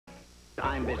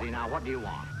I'm busy now. What do you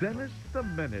want? Dennis the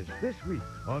Menace this week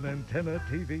on Antenna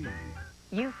TV.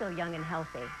 You feel young and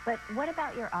healthy, but what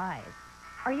about your eyes?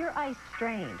 Are your eyes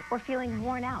strained or feeling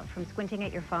worn out from squinting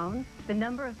at your phone? The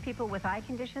number of people with eye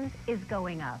conditions is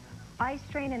going up. Eye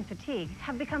strain and fatigue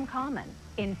have become common.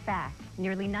 In fact,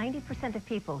 nearly 90% of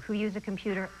people who use a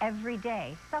computer every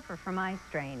day suffer from eye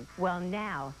strain. Well,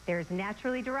 now there's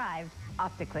naturally derived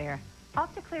Opticlear.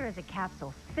 Opticlear is a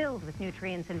capsule filled with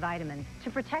nutrients and vitamins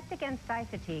to protect against eye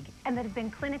fatigue and that have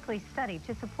been clinically studied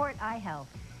to support eye health.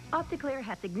 Opticlear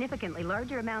has significantly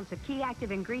larger amounts of key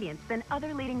active ingredients than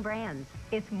other leading brands.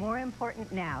 It's more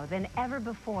important now than ever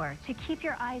before to keep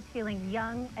your eyes feeling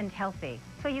young and healthy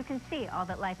so you can see all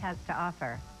that life has to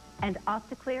offer. And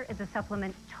Opticlear is a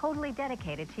supplement totally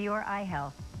dedicated to your eye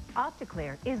health.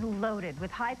 Opticlear is loaded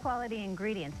with high-quality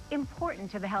ingredients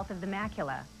important to the health of the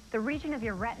macula, the region of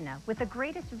your retina with the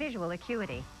greatest visual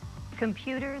acuity.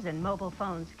 Computers and mobile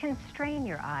phones can strain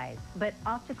your eyes, but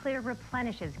Opticlear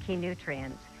replenishes key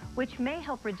nutrients, which may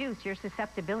help reduce your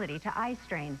susceptibility to eye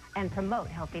strain and promote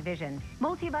healthy vision.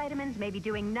 Multivitamins may be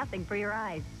doing nothing for your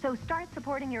eyes, so start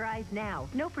supporting your eyes now.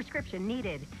 No prescription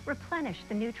needed. Replenish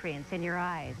the nutrients in your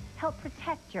eyes. Help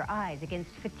protect your eyes against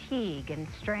fatigue and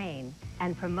strain,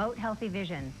 and promote healthy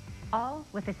vision, all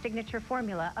with the signature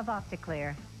formula of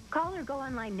Opticlear. Call or go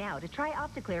online now to try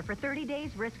Opticlear for 30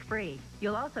 days risk-free.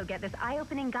 You'll also get this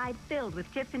eye-opening guide filled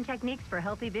with tips and techniques for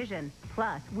healthy vision.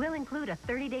 Plus, we'll include a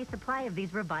 30-day supply of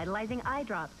these revitalizing eye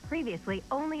drops, previously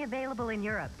only available in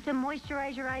Europe, to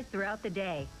moisturize your eyes throughout the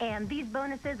day. And these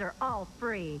bonuses are all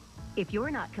free. If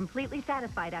you're not completely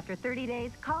satisfied after 30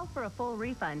 days, call for a full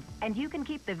refund, and you can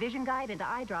keep the vision guide and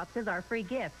eye drops as our free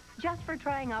gift, just for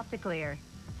trying Opticlear.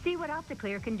 See what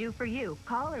Opticlear can do for you.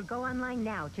 Call or go online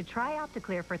now to try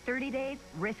Opticlear for 30 days,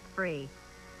 risk-free.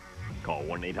 Call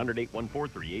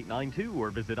 1-800-814-3892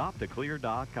 or visit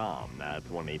Opticlear.com. That's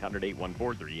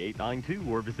 1-800-814-3892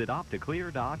 or visit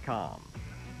Opticlear.com.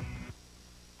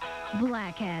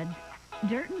 Blackheads.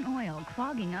 Dirt and oil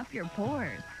clogging up your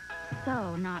pores.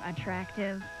 So not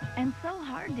attractive and so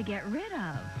hard to get rid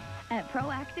of. At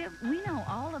Proactive, we know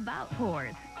all about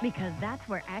pores because that's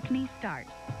where acne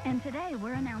starts. And today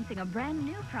we're announcing a brand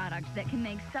new product that can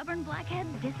make stubborn blackheads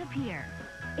disappear.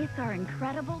 It's our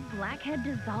incredible Blackhead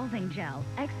Dissolving Gel,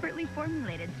 expertly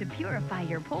formulated to purify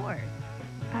your pores.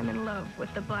 I'm in love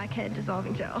with the Blackhead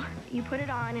Dissolving Gel. You put it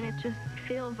on and it just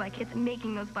feels like it's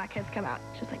making those blackheads come out.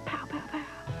 Just like pow, pow, pow.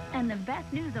 And the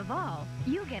best news of all,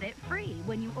 you get it free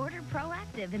when you order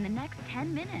Proactive in the next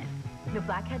 10 minutes. The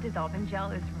Blackhead Dissolving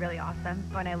Gel is really awesome.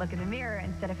 When I look in the mirror,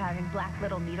 instead of having black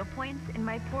little needle points in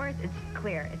my pores, it's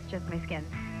clear. It's just my skin.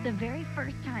 The very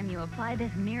first time you apply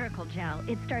this miracle gel,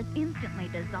 it starts instantly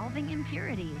dissolving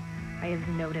impurities. I have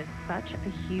noticed such a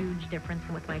huge difference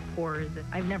with my pores.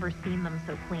 I've never seen them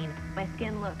so clean. My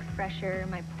skin looks fresher,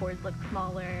 my pores look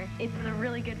smaller. It's a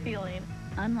really good feeling.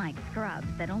 Unlike scrubs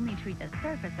that only treat the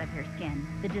surface of your skin,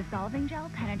 the dissolving gel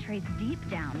penetrates deep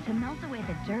down to melt away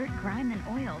the dirt, grime, and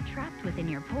oil trapped within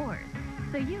your pores.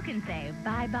 So you can say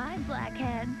bye-bye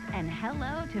blackheads and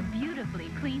hello to beautifully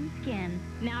clean skin.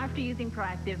 Now after using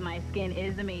Proactive, my skin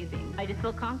is amazing. I just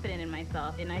feel confident in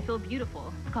myself and I feel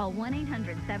beautiful. Call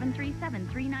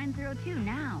 1-800-737-3902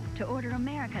 now to order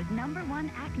America's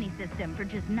 #1 acne system for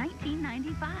just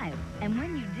 $19.95. And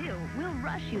when you do, we'll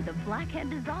rush you the Blackhead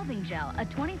Dissolving Gel, a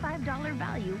 $25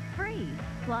 value, free.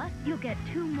 Plus, you'll get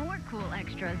 2 more cool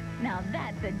extras. Now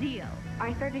that's a deal.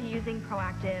 I started using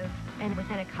Proactive, and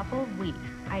within a couple of weeks,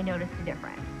 I noticed a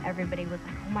difference. Everybody was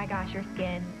like, oh my gosh, your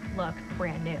skin looks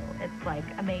brand new. It's like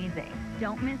amazing.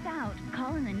 Don't miss out.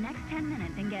 Call in the next 10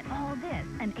 minutes and get all this,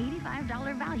 an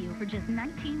 $85 value for just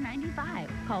 $19.95.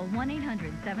 Call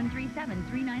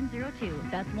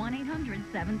 1-800-737-3902. That's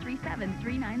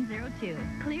 1-800-737-3902.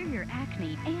 Clear your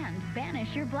acne and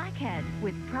banish your blackheads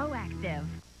with Proactive.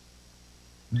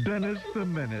 Dennis the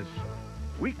Menace.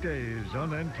 Weekdays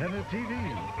on Antenna TV.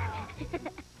 The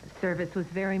service was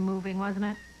very moving, wasn't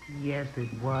it? Yes,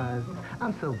 it was.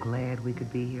 I'm so glad we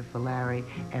could be here for Larry.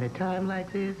 At a time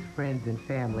like this, friends and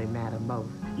family matter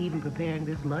most. Even preparing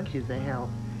this lunch is a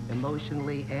help,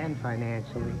 emotionally and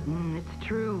financially. It's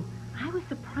true. I was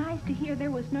surprised to hear there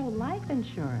was no life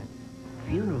insurance.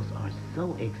 Funerals are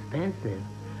so expensive.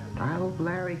 I hope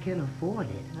Larry can afford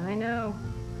it. I know.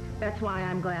 That's why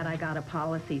I'm glad I got a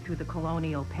policy through the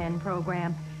Colonial Penn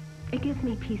program. It gives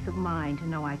me peace of mind to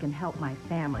know I can help my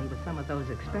family with some of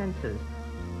those expenses.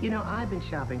 You know, I've been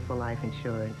shopping for life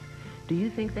insurance. Do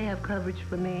you think they have coverage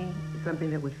for me?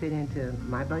 Something that would fit into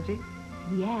my budget?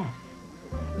 Yes.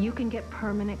 You can get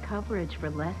permanent coverage for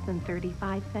less than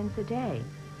 35 cents a day.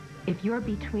 If you're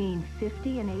between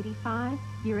 50 and 85,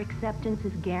 your acceptance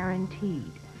is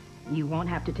guaranteed. You won't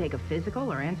have to take a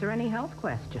physical or answer any health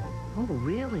questions. Oh,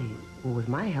 really? Well, with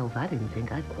my health, I didn't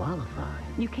think I'd qualify.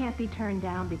 You can't be turned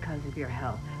down because of your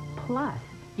health. Plus,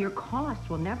 your costs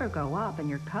will never go up and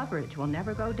your coverage will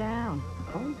never go down.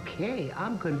 Okay,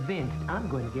 I'm convinced. I'm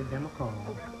going to give them a call.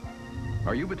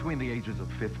 Are you between the ages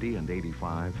of 50 and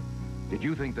 85? Did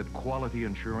you think that quality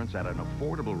insurance at an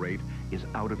affordable rate is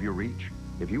out of your reach?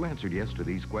 If you answered yes to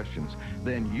these questions,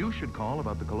 then you should call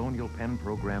about the Colonial Penn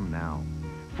program now.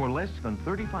 For less than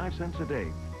 35 cents a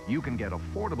day, you can get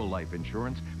affordable life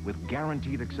insurance with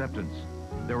guaranteed acceptance.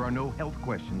 There are no health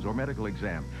questions or medical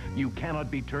exam. You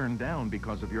cannot be turned down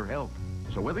because of your health.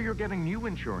 So whether you're getting new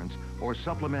insurance or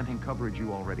supplementing coverage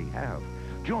you already have,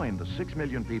 join the 6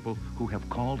 million people who have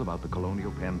called about the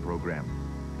Colonial Penn program.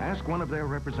 Ask one of their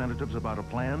representatives about a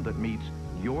plan that meets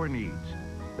your needs.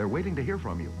 They're waiting to hear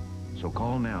from you, so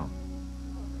call now.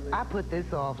 I put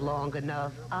this off long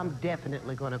enough. I'm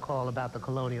definitely going to call about the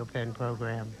Colonial Penn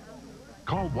program.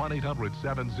 Call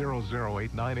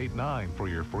 1-800-700-8989 for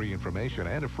your free information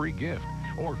and a free gift,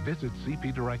 or visit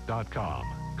cpdirect.com.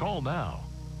 Call now.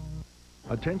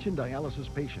 Attention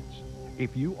dialysis patients.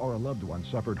 If you or a loved one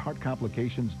suffered heart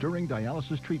complications during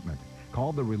dialysis treatment,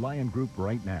 call the Reliant Group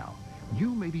right now.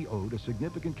 You may be owed a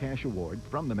significant cash award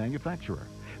from the manufacturer.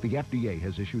 The FDA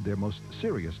has issued their most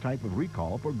serious type of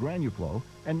recall for Granuflo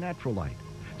and Natrolite,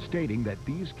 stating that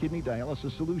these kidney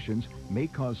dialysis solutions may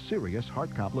cause serious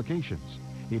heart complications.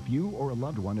 If you or a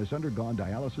loved one has undergone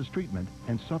dialysis treatment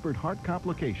and suffered heart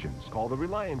complications, call the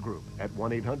Reliant Group at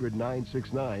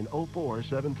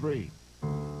 1-800-969-0473.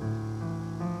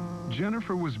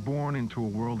 Jennifer was born into a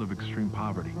world of extreme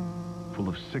poverty, full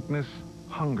of sickness,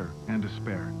 hunger, and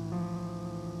despair.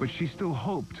 But she still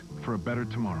hoped for a better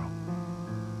tomorrow.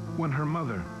 When her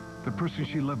mother, the person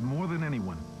she loved more than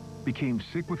anyone, became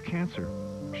sick with cancer,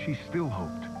 she still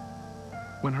hoped.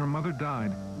 When her mother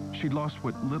died, she lost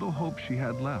what little hope she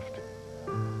had left.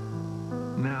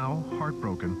 Now,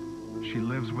 heartbroken, she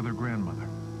lives with her grandmother.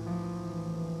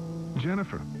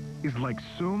 Jennifer is like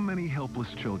so many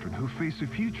helpless children who face a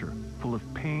future full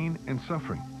of pain and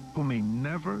suffering, who may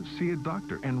never see a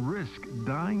doctor and risk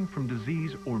dying from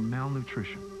disease or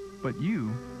malnutrition. But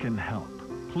you can help.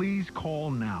 Please call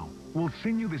now. We'll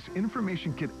send you this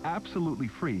information kit absolutely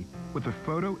free with a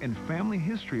photo and family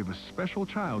history of a special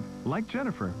child like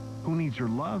Jennifer who needs your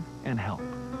love and help.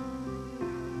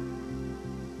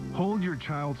 Hold your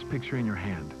child's picture in your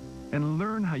hand and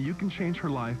learn how you can change her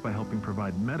life by helping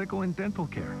provide medical and dental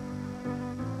care,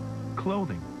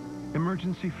 clothing,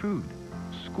 emergency food,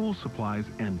 school supplies,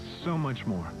 and so much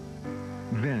more.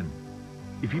 Then,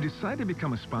 if you decide to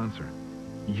become a sponsor,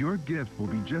 your gift will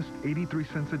be just 83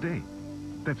 cents a day.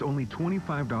 That's only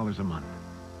 $25 a month.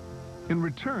 In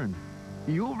return,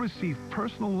 you'll receive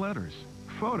personal letters,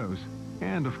 photos,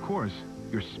 and of course,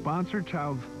 your sponsored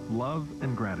child's love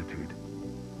and gratitude.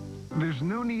 There's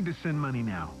no need to send money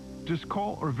now. Just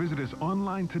call or visit us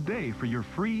online today for your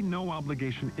free,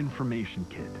 no-obligation information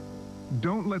kit.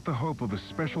 Don't let the hope of a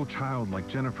special child like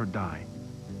Jennifer die.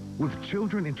 With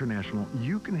Children International,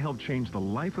 you can help change the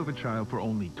life of a child for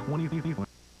only $20.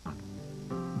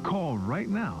 Call right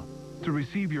now to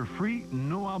receive your free,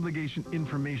 no-obligation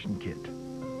information kit.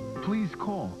 Please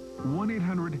call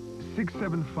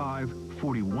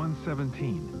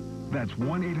 1-800-675-4117. That's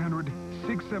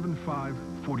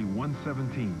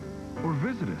 1-800-675-4117. Or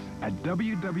visit us at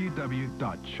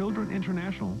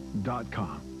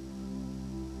www.childreninternational.com.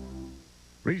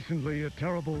 Recently, a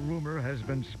terrible rumor has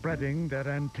been spreading that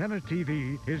Antenna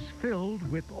TV is filled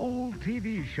with old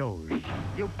TV shows.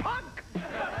 You punk!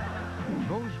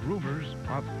 Those rumors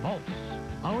are false.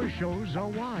 Our shows are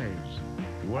wise,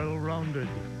 well-rounded,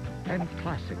 and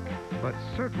classic, but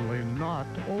certainly not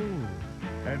old.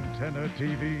 Antenna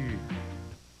TV.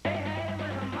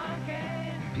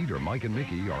 Peter, Mike, and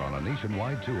Mickey are on a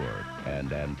nationwide tour,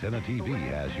 and Antenna TV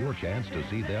has your chance to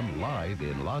see them live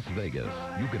in Las Vegas.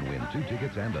 You can win 2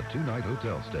 tickets and a 2-night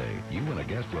hotel stay. You and a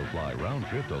guest will fly round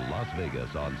trip to Las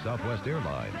Vegas on Southwest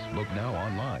Airlines. Book now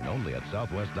online only at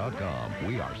southwest.com.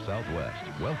 We are Southwest.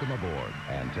 Welcome aboard.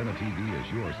 Antenna TV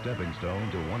is your stepping stone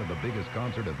to one of the biggest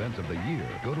concert events of the year.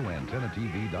 Go to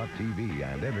antennatv.tv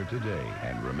and enter today.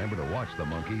 And remember to watch the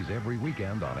Monkees every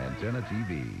weekend on Antenna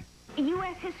TV.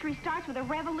 U.S. history starts with a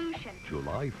revolution.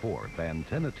 July 4th,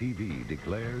 Antenna TV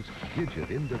declares Gidget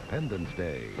Independence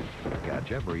Day.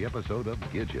 Catch every episode of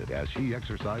Gidget as she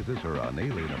exercises her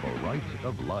unalienable rights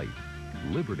of life,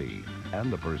 liberty,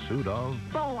 and the pursuit of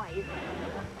boys.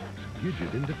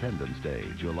 Gidget Independence Day,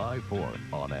 July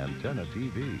 4th on Antenna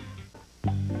TV.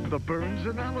 The Burns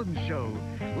and Allen Show,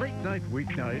 late night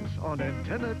weeknights on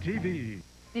Antenna TV.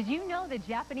 Did you know that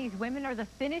Japanese women are the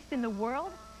thinnest in the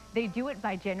world? They do it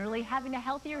by generally having a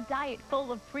healthier diet full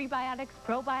of prebiotics,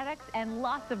 probiotics, and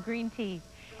lots of green tea.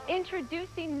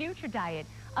 Introducing NutriDiet,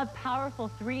 a powerful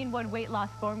 3-in-1 weight loss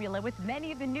formula with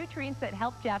many of the nutrients that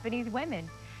help Japanese women.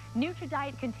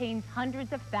 NutriDiet contains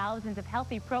hundreds of thousands of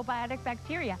healthy probiotic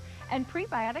bacteria and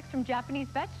prebiotics from Japanese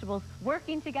vegetables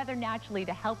working together naturally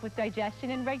to help with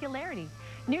digestion and regularity.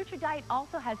 NutriDiet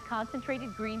also has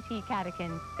concentrated green tea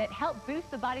catechins that help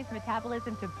boost the body's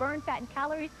metabolism to burn fat and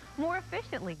calories more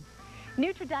efficiently.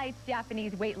 NutriDiet's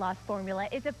Japanese weight loss formula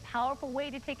is a powerful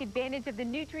way to take advantage of the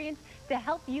nutrients to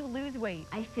help you lose weight.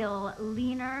 I feel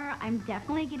leaner. I'm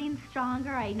definitely getting stronger.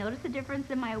 I notice a difference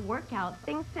in my workouts.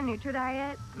 Thanks to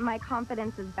NutriDiet, my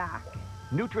confidence is back.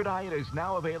 NutriDiet is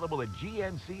now available at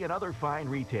GNC and other fine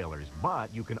retailers,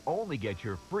 but you can only get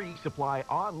your free supply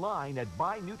online at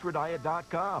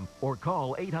buynutridiet.com or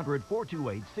call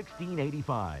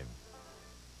 800-428-1685.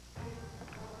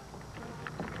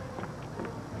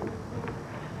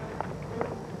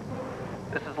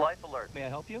 This is Life Alert. May I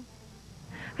help you?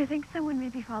 I think someone may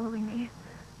be following me.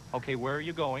 Okay, where are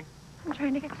you going? I'm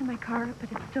trying to get to my car, but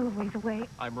it's still a ways away.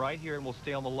 I'm right here and we'll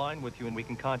stay on the line with you and we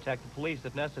can contact the police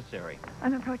if necessary.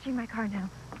 I'm approaching my car now.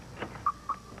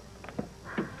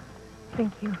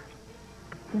 Thank you.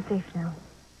 I'm safe now.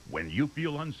 When you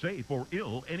feel unsafe or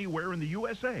ill anywhere in the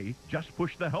USA, just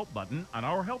push the help button on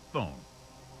our help phone.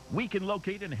 We can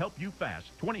locate and help you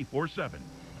fast 24/7.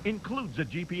 Includes a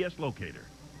GPS locator.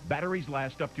 Batteries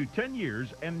last up to 10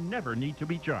 years and never need to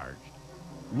be charged.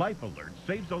 Life Alert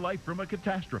saves a life from a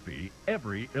catastrophe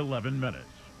every 11 minutes.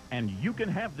 And you can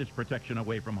have this protection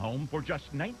away from home for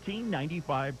just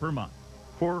 $19.95 per month.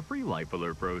 For a free Life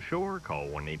Alert brochure, call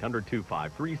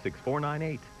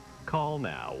 1-800-253-6498. Call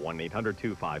now,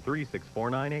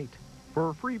 1-800-253-6498. For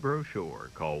a free brochure,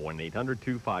 call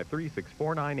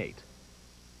 1-800-253-6498.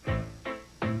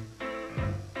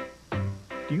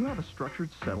 Do you have a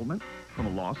structured settlement from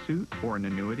a lawsuit or an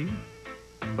annuity,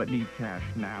 but need cash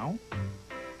now?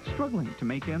 Struggling to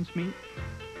make ends meet?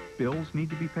 Bills need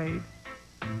to be paid?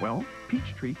 Well,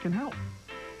 Peachtree can help.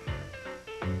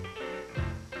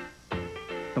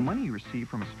 The money you receive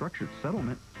from a structured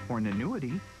settlement or an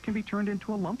annuity can be turned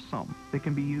into a lump sum that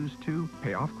can be used to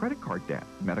pay off credit card debt,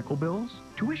 medical bills,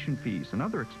 tuition fees and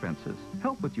other expenses,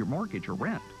 help with your mortgage or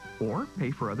rent, or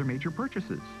pay for other major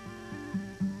purchases.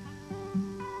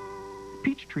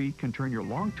 Peachtree can turn your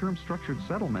long-term structured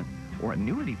settlement or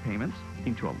annuity payments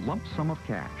into a lump sum of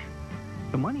cash.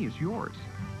 The money is yours.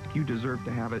 You deserve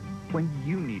to have it when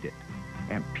you need it,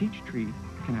 and Peachtree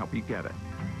can help you get it.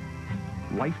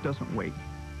 Life doesn't wait.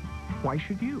 Why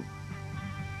should you?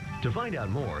 To find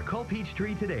out more, call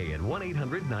Peachtree today at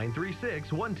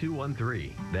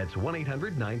 1-800-936-1213. That's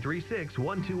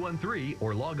 1-800-936-1213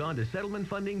 or log on to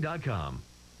settlementfunding.com.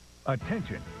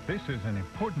 Attention, this is an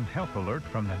important health alert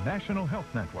from the National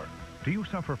Health Network. Do you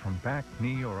suffer from back,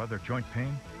 knee, or other joint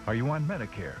pain? Are you on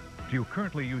Medicare? Do you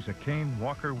currently use a cane,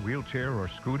 walker, wheelchair, or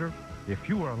scooter? If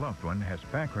you or a loved one has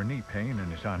back or knee pain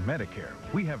and is on Medicare,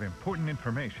 we have important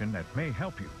information that may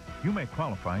help you. You may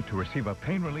qualify to receive a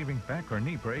pain-relieving back or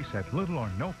knee brace at little or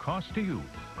no cost to you.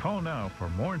 Call now for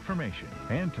more information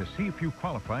and to see if you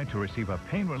qualify to receive a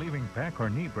pain-relieving back or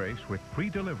knee brace with free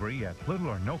delivery at little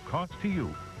or no cost to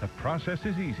you. The process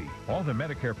is easy. All the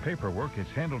Medicare paperwork is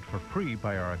handled for free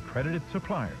by our accredited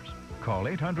suppliers. Call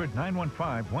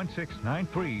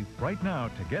 800-915-1693 right now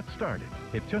to get started.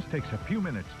 It just takes a few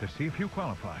minutes to see if you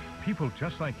qualify. People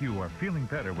just like you are feeling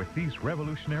better with these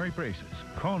revolutionary braces.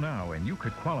 Call now and you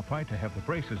could qualify to have the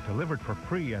braces delivered for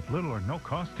free at little or no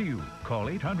cost to you. Call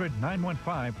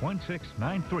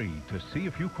 800-915-1693 to see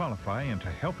if you qualify and to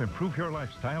help improve your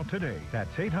lifestyle today.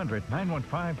 That's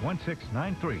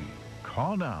 800-915-1693.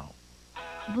 Call now.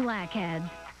 Blackheads.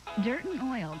 Dirt and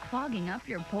oil clogging up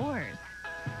your pores.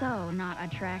 So not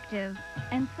attractive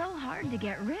and so hard to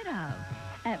get rid of.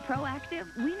 At Proactive,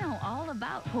 we know all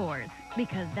about pores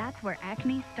because that's where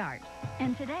acne starts.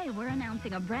 And today we're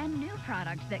announcing a brand new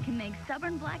product that can make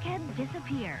stubborn blackheads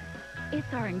disappear.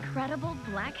 It's our incredible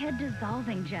Blackhead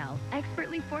Dissolving Gel,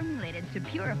 expertly formulated to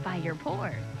purify your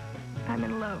pores. I'm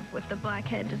in love with the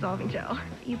Blackhead Dissolving Gel.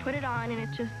 You put it on and it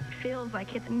just feels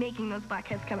like it's making those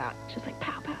blackheads come out. It's just like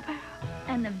pow, pow, pow.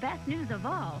 And the best news of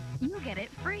all, you get it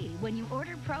free when you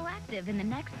order Proactive in the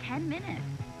next 10 minutes.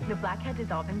 The Blackhead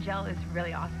Dissolving Gel is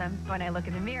really awesome. When I look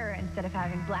in the mirror, instead of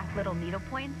having black little needle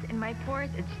points in my pores,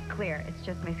 it's clear. It's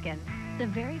just my skin. The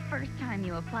very first time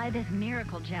you apply this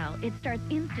miracle gel, it starts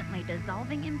instantly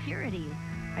dissolving impurities.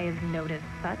 I have noticed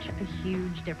such a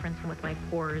huge difference with my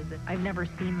pores. I've never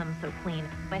seen them so clean.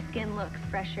 My skin looks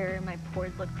fresher, my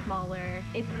pores look smaller.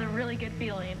 It's a really good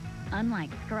feeling.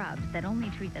 Unlike scrubs that only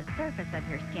treat the surface of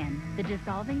your skin, the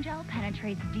dissolving gel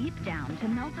penetrates deep down to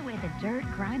melt away the dirt,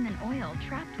 grime, and oil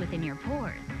trapped within your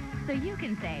pores. So you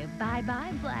can say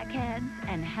bye-bye blackheads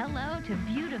and hello to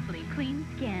beautifully clean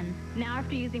skin. Now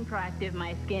after using Proactive,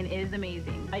 my skin is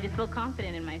amazing. I just feel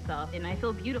confident in myself and I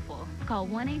feel beautiful. Call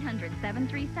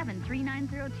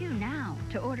 1-800-737-3902 now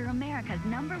to order America's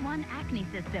 #1 acne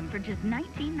system for just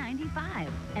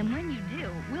 $19.95. And when you do,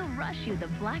 we'll rush you the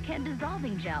Blackhead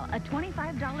Dissolving Gel, a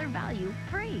 $25 value,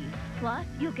 free. Plus,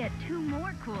 you'll get 2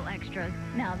 more cool extras.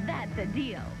 Now that's a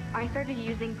deal. I started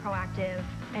using Proactive,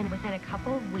 and within a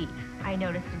couple of weeks, I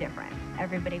noticed a difference.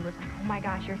 Everybody was like, oh my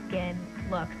gosh, your skin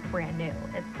looks brand new.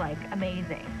 It's like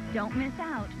amazing. Don't miss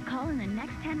out. Call in the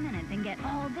next 10 minutes and get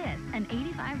all this, an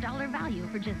 $85 value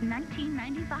for just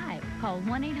 $19.95. Call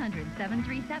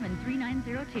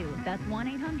 1-800-737-3902. That's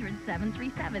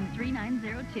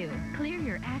 1-800-737-3902. Clear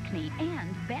your acne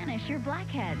and banish your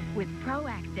blackheads with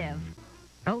Proactive.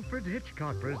 Alfred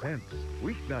Hitchcock presents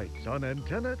weeknights on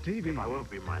Antenna TV. If I won't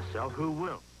be myself, who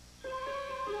will?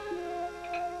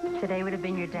 Today would have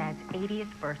been your dad's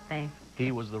 80th birthday.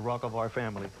 He was the rock of our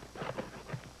family.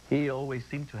 He always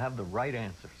seemed to have the right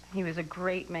answers. He was a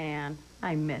great man.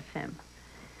 I miss him.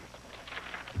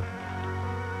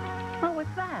 Oh,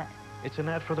 what's that? It's an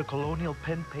ad for the Colonial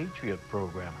Penn Patriot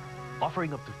program,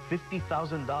 offering up to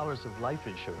 $50,000 of life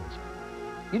insurance.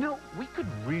 You know, we could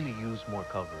really use more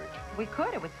coverage. We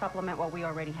could. It would supplement what we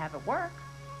already have at work.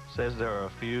 Says there are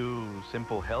a few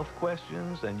simple health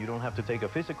questions and you don't have to take a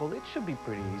physical. It should be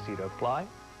pretty easy to apply.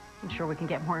 I'm sure we can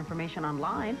get more information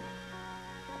online.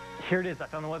 Here it is. I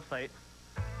found the website.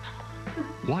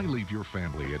 Why leave your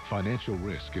family at financial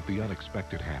risk if the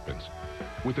unexpected happens?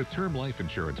 With a term life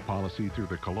insurance policy through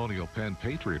the Colonial Penn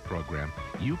Patriot program,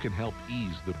 you can help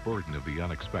ease the burden of the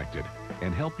unexpected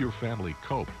and help your family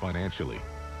cope financially.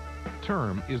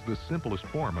 Term is the simplest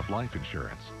form of life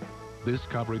insurance. This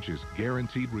coverage is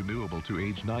guaranteed renewable to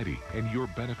age 90, and your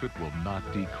benefit will not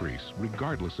decrease,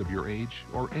 regardless of your age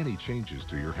or any changes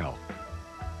to your health.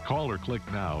 Call or click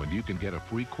now and you can get a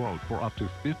free quote for up to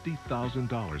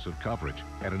 $50,000 of coverage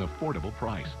at an affordable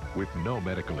price with no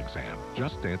medical exam.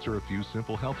 Just answer a few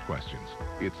simple health questions.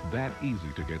 It's that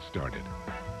easy to get started.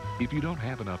 If you don't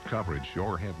have enough coverage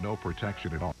or have no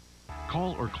protection at all,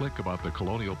 call or click about the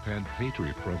Colonial Penn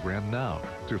Patriot program now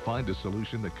to find a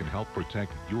solution that can help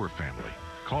protect your family.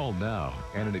 Call now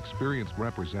and an experienced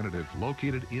representative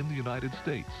located in the United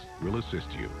States will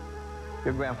assist you.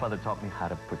 Your grandfather taught me how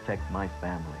to protect my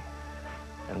family.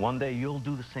 And one day you'll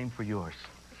do the same for yours.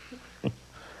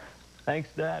 Thanks,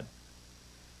 Dad.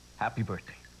 Happy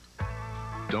birthday.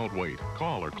 Don't wait.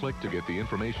 Call or click to get the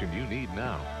information you need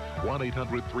now.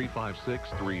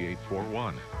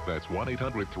 1-800-356-3841. That's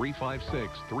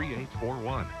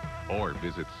 1-800-356-3841. Or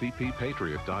visit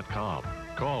cppatriot.com.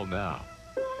 Call now.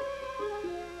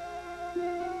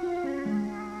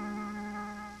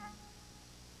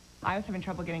 I was having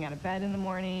trouble getting out of bed in the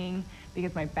morning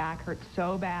because my back hurt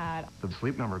so bad. The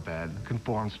Sleep Number bed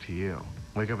conforms to you.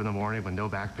 Wake up in the morning with no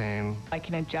back pain. I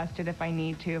can adjust it if I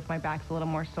need to, if my back's a little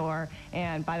more sore,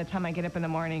 and by the time I get up in the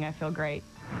morning, I feel great.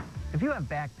 If you have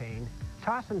back pain,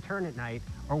 toss and turn at night,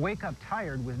 or wake up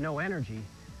tired with no energy,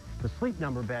 the Sleep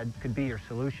Number bed could be your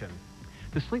solution.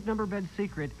 The Sleep Number bed's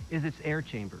secret is its air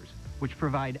chambers, which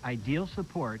provide ideal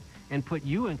support and put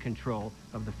you in control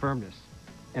of the firmness.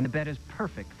 And the bed is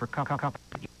perfect for couples.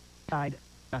 Each side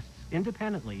adjusts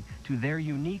independently to their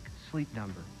unique sleep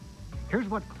number. Here's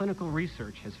what clinical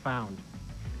research has found.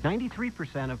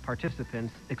 93% of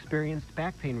participants experienced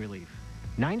back pain relief.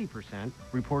 90%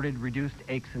 reported reduced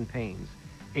aches and pains.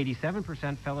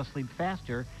 87% fell asleep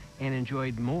faster and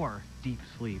enjoyed more deep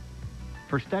sleep.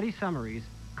 For study summaries,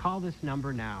 call this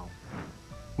number now.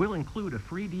 We'll include a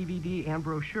free DVD and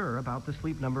brochure about the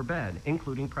Sleep Number bed,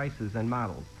 including prices and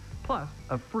models, plus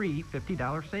a free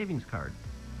 $50 savings card.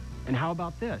 And how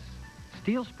about this?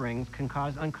 Steel springs can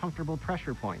cause uncomfortable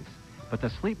pressure points, but the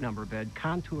Sleep Number bed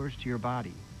contours to your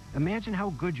body. Imagine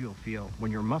how good you'll feel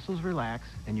when your muscles relax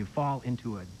and you fall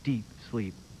into a deep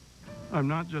sleep. I'm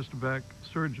not just a back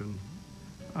surgeon.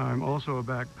 I'm also a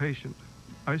back patient.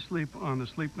 I sleep on the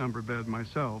Sleep Number bed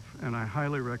myself, and I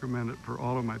highly recommend it for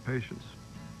all of my patients.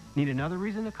 Need another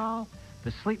reason to call?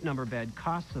 The Sleep Number bed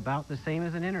costs about the same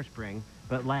as an innerspring,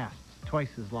 but lasts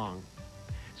twice as long.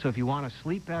 So if you want to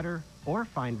sleep better or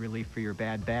find relief for your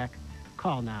bad back,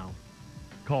 call now.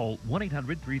 Call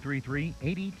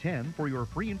 1-800-333-8010 for your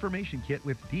free information kit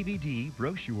with DVD,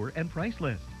 brochure, and price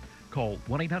list. Call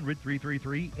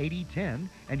 1-800-333-8010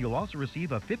 and you'll also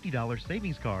receive a $50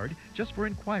 savings card just for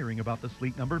inquiring about the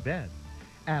Sleep Number bed.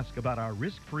 Ask about our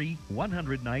risk-free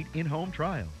 100-night in-home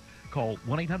trial. Call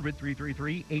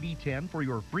 1-800-333-8010 for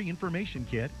your free information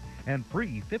kit and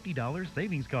free $50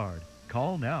 savings card.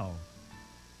 Call now.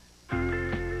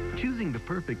 Choosing the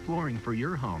perfect flooring for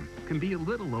your home can be a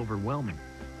little overwhelming.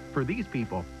 For these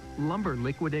people, Lumber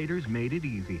Liquidators made it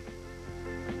easy.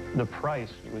 The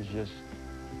price was just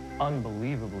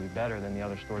unbelievably better than the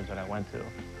other stores that I went to.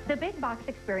 The big box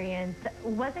experience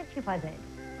wasn't too pleasant.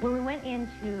 When we went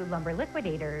into Lumber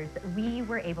Liquidators, we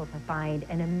were able to find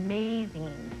an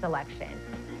amazing selection.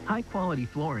 High-quality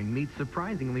flooring meets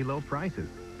surprisingly low prices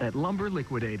at Lumber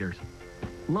Liquidators.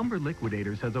 Lumber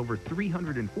Liquidators has over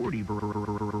 340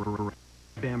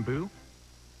 bamboo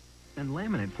and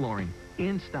laminate flooring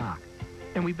in stock.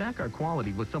 And we back our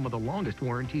quality with some of the longest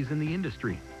warranties in the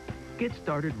industry. Get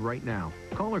started right now.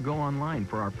 Call or go online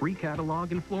for our free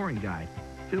catalog and flooring guide,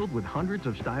 filled with hundreds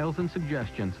of styles and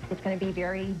suggestions. It's going to be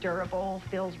very durable,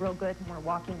 feels real good when we're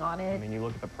walking on it. I mean, you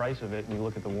look at the price of it and you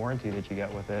look at the warranty that you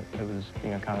get with it, it was,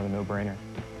 kind of a no-brainer.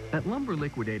 At Lumber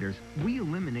Liquidators, we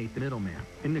eliminate the middleman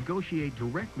and negotiate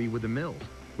directly with the mills.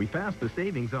 We pass the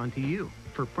savings on to you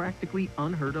for practically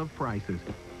unheard of prices.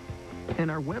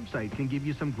 And our website can give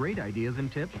you some great ideas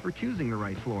and tips for choosing the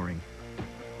right flooring.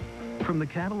 From the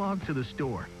catalog to the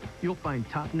store, you'll find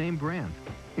top-name brands,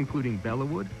 including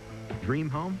Bellawood, Dream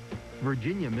Home,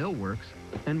 Virginia Millworks,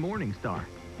 and Morningstar.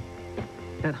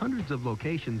 At hundreds of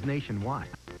locations nationwide,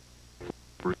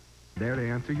 we're there to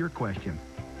answer your questions.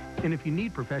 And if you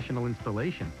need professional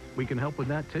installation, we can help with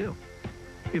that too.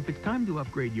 If it's time to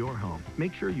upgrade your home,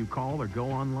 make sure you call or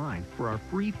go online for our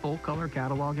free full-color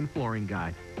catalog and flooring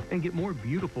guide and get more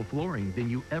beautiful flooring than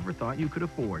you ever thought you could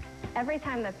afford. Every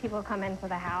time that people come into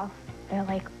the house, they're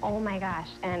like, oh my gosh,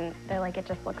 and they're like, it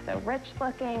just looks so rich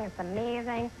looking, it's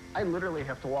amazing. I literally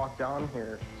have to walk down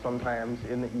here sometimes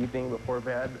in the evening before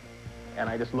bed, and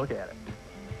I just look at it,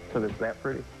 because it's that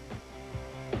pretty.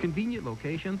 Convenient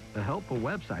locations, a helpful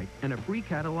website, and a free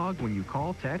catalog when you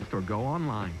call, text, or go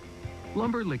online.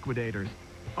 Lumber Liquidators.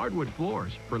 Hardwood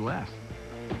floors for less.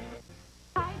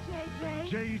 Hi, JJ.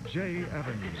 J.J.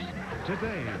 Evans.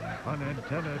 Today on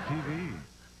Antenna TV.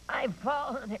 I've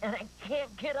fallen and I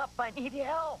can't get up. I need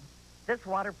help. This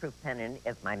waterproof pendant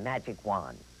is my magic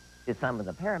wand. To some of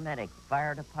the paramedics,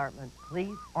 fire departments,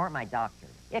 police, or my doctor,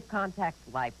 it contacts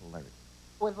Life Alert.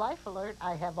 With Life Alert,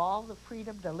 I have all the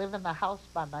freedom to live in the house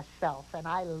by myself, and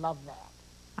I love that.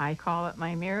 I call it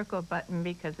my miracle button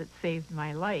because it saved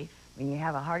my life. When you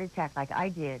have a heart attack like I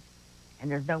did,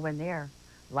 and there's no one there,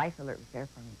 Life Alert was there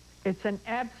for me. It's an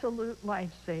absolute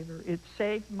lifesaver. It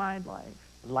saved my life.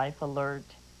 Life Alert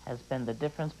has been the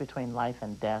difference between life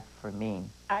and death for me.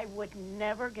 I would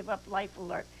never give up Life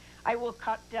Alert. I will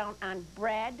cut down on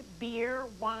bread, beer,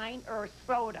 wine, or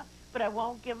soda, but I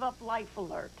won't give up Life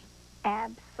Alert.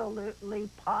 Absolutely,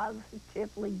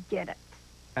 positively get it.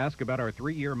 Ask about our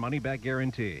 3-year money-back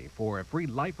guarantee. For a free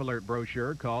Life Alert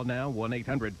brochure, call now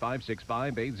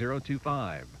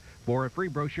 1-800-565-8025. For a free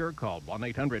brochure, call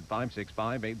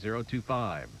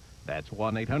 1-800-565-8025. That's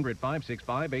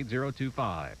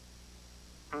 1-800-565-8025.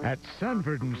 At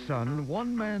Sanford & Son,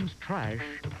 one man's trash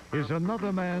is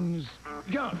another man's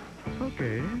junk.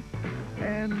 Okay.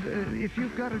 And if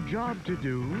you've got a job to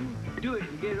do... Do it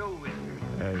and get over it.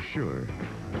 Sure.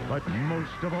 But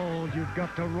most of all, you've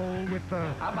got to roll with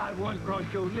the... How about one across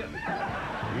your lip?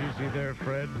 Easy there,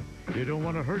 Fred. You don't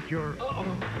want to hurt your...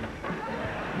 Uh-oh.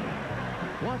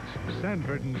 Watch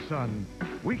Sanford & Son,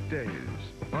 weekdays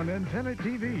on Antenna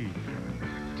TV.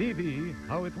 TV,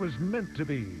 how it was meant to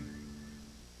be.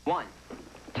 1,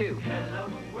 2.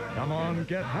 Come on,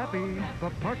 get happy. The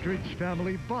Partridge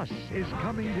Family bus is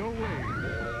coming your way.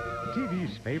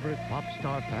 TV's favorite pop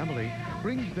star family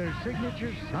brings their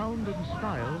signature sound and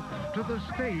style to the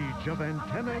stage of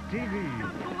Antenna TV.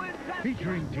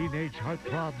 Featuring teenage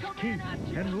heartthrobs Keith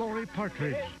and Lori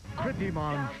Partridge, Pretty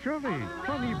Mom Shirley,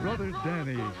 funny brother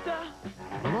Danny,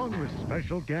 along with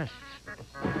special guests.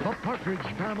 The Partridge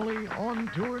Family on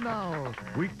tour now,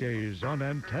 weekdays on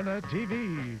Antenna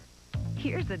TV.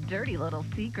 Here's a dirty little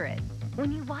secret.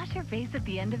 When you wash your face at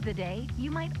the end of the day,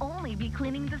 you might only be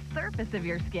cleaning the surface of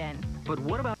your skin. But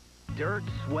what about dirt,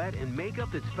 sweat, and makeup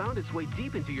that's found its way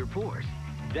deep into your pores?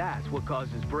 That's what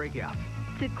causes breakouts.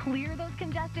 To clear those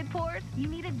congested pores, you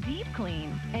need a deep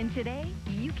clean. And today,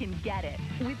 you can get it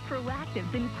with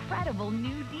Proactive's incredible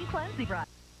new de-cleansing brush.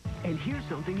 And here's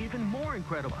something even more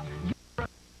incredible.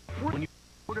 When you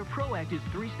order Proactive's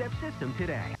 3-step system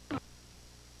today.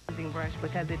 Brush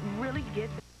because it really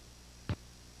gets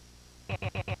that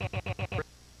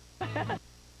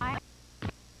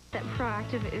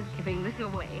Proactive is giving this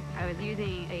away. I was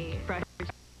using a brush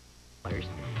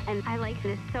and I like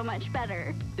this so much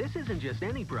better. This isn't just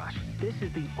any brush. This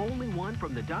is the only one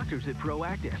from the doctors at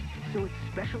Proactive, so it's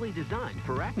specially designed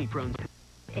for acne-prone.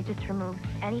 It just removes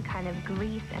any kind of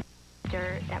grease and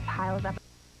dirt that piles up.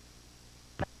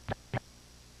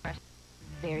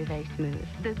 Very, very smooth.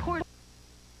 The pores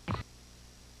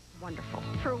Wonderful.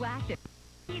 Proactive.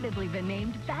 Repeatedly been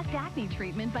named Best Acne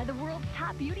Treatment by the world's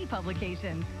top beauty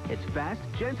publications. It's fast,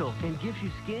 gentle, and gives you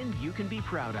skin you can be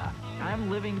proud of. I'm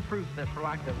living proof that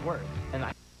Proactive works, and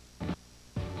I...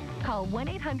 Call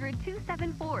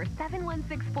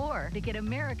 1-800-274-7164 to get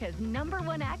America's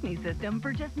 #1 acne system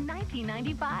for just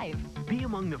 $19.95. Be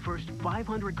among the first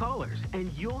 500 callers,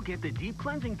 and you'll get the deep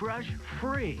cleansing brush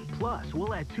free. Plus,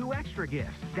 we'll add 2 extra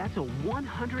gifts. That's a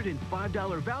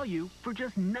 $105 value for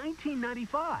just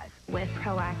 $19.95. With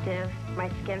Proactive,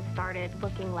 my skin started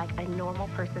looking like a normal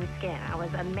person's skin. I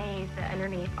was amazed that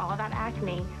underneath all that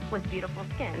acne was beautiful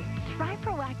skin. Try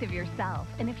Proactive yourself,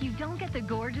 and if you don't get the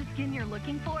gorgeous skin you're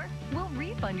looking for, we'll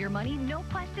refund your money, no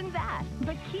questions asked.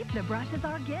 But keep the brush as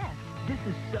our gift. This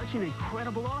is such an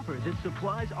incredible offer that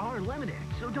supplies are limited,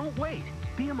 so don't wait.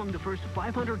 Be among the first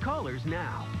 500 callers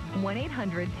now.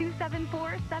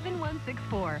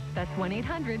 1-800-274-7164. That's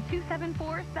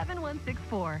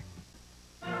 1-800-274-7164.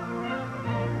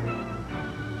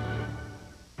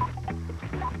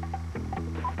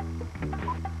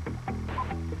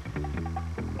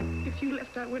 If you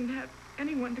left, I wouldn't have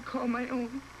anyone to call my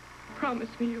own. Promise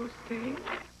me you'll stay.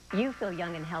 You feel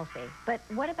young and healthy, but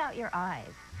what about your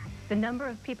eyes? The number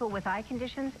of people with eye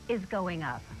conditions is going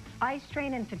up. Eye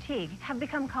strain and fatigue have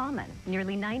become common.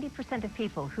 Nearly 90% of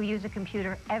people who use a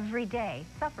computer every day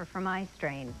suffer from eye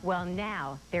strain. Well,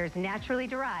 now there's naturally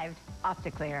derived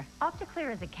Opticlear.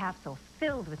 Opticlear is a capsule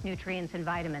filled with nutrients and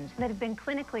vitamins that have been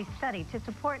clinically studied to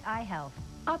support eye health.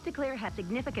 Opticlear has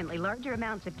significantly larger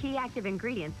amounts of key active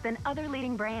ingredients than other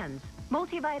leading brands.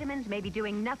 Multivitamins may be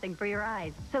doing nothing for your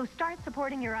eyes, so start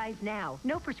supporting your eyes now.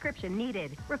 No prescription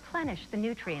needed. Replenish the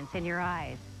nutrients in your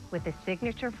eyes with the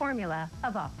signature formula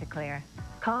of Opticlear.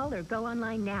 Call or go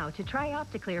online now to try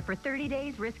Opticlear for 30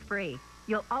 days risk-free.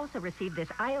 You'll also receive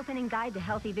this eye-opening guide to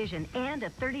healthy vision and a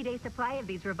 30-day supply of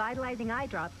these revitalizing eye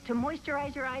drops to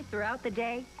moisturize your eyes throughout the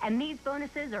day, and these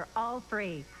bonuses are all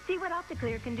free. See what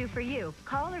Opticlear can do for you.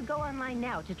 Call or go online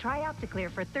now to try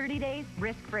Opticlear for 30 days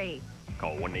risk-free.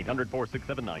 Call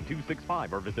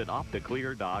 1-800-467-9265 or visit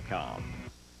Opticlear.com.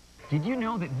 Did you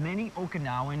know that many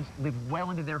Okinawans live well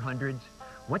into their hundreds?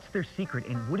 What's their secret,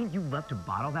 and wouldn't you love to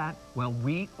bottle that? Well,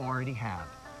 we already have.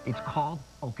 It's called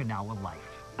Okinawa Life.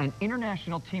 An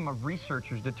international team of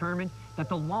researchers determined that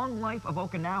the long life of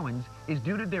Okinawans is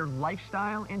due to their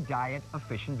lifestyle and diet of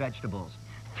fish and vegetables.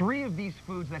 3 of these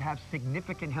foods that have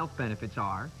significant health benefits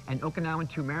are an Okinawan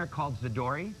turmeric called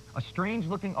Zadori, a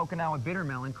strange-looking Okinawa bitter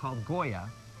melon called Goya,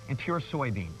 and pure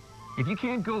soybean. If you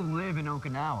can't go live in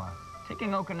Okinawa,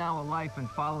 taking Okinawa Life and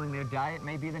following their diet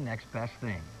may be the next best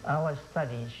thing. Our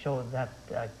study showed that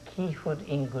key food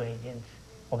ingredients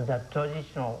of the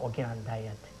traditional Okinawan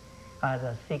diet are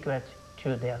the secret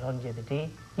to their longevity.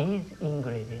 These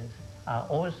ingredients are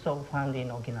also found in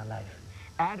Okinawa Life.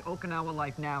 Add Okinawa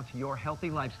Life now to your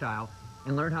healthy lifestyle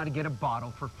and learn how to get a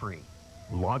bottle for free.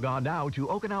 Log on now to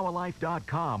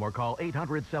okinawalife.com or call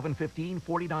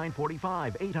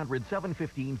 800-715-4945,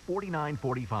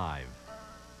 800-715-4945.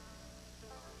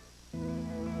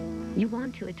 You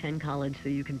want to attend college so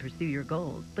you can pursue your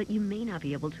goals, but you may not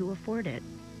be able to afford it.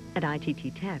 At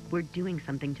ITT Tech, we're doing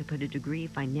something to put a degree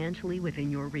financially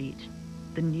within your reach.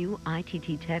 The new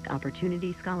ITT Tech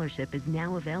Opportunity Scholarship is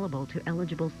now available to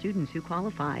eligible students who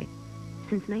qualify.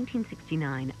 Since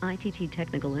 1969, ITT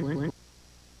Technical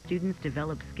students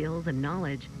develop skills and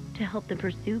knowledge to help them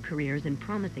pursue careers in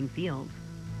promising fields.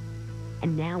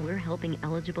 And now we're helping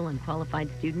eligible and qualified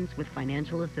students with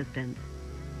financial assistance.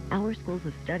 Our schools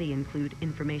of study include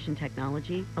information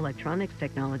technology, electronics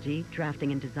technology,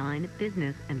 drafting and design,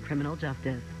 business, and criminal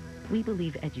justice. We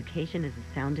believe education is a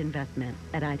sound investment.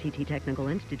 At ITT Technical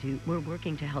Institute, we're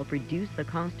working to help reduce the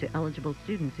cost to eligible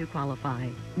students who qualify.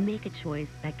 Make a choice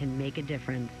that can make a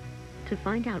difference. To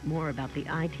find out more about the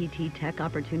ITT Tech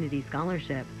Opportunity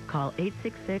Scholarship, call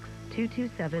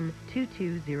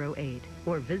 866-227-2208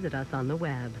 or visit us on the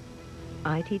web.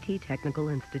 ITT Technical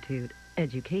Institute.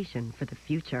 Education for the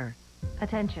future.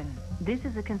 Attention, this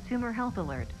is a consumer health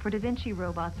alert for Da Vinci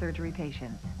robot surgery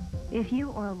patients. If you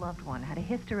or a loved one had a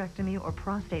hysterectomy or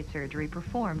prostate surgery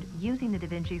performed using the Da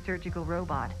Vinci surgical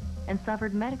robot and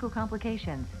suffered medical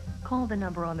complications, call the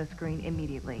number on the screen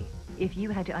immediately. If you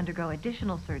had to undergo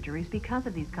additional surgeries because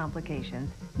of these complications,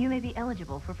 you may be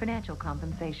eligible for financial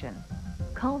compensation.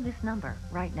 Call this number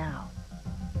right now.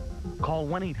 Call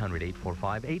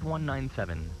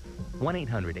 1-800-845-8197.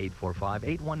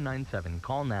 1-800-845-8197.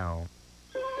 Call now.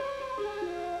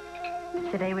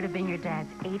 Today would have been your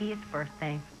dad's 80th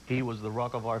birthday. He was the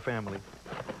rock of our family.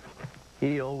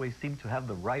 He always seemed to have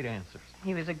the right answers.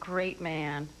 He was a great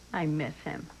man. I miss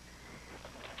him.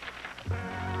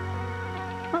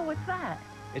 Oh, what's that?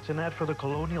 It's an ad for the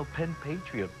Colonial Penn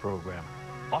Patriot program,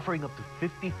 offering up to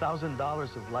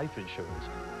 $50,000 of life insurance.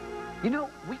 You know,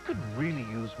 we could really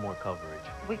use more coverage.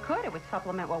 We could. It would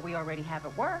supplement what we already have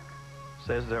at work.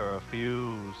 Says there are a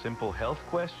few simple health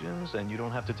questions, and you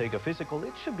don't have to take a physical.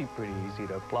 It should be pretty easy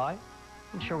to apply.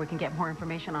 I'm sure we can get more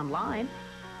information online.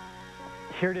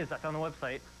 Here it is. I found the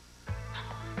website.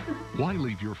 Why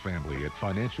leave your family at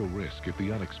financial risk if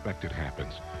the unexpected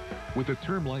happens? With a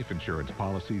term life insurance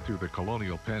policy through the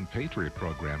Colonial Penn Patriot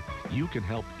program, you can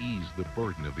help ease the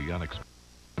burden of the unexpected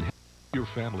and help your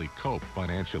family cope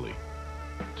financially.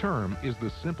 Term is the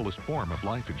simplest form of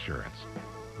life insurance.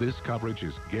 This coverage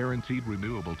is guaranteed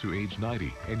renewable to age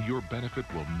 90, and your benefit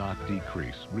will not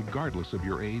decrease, regardless of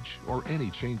your age or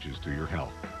any changes to your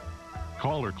health.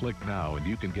 Call or click now and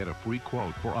you can get a free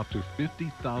quote for up to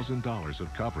 $50,000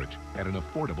 of coverage at an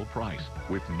affordable price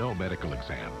with no medical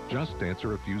exam. Just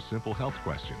answer a few simple health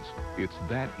questions. It's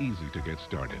that easy to get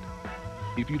started.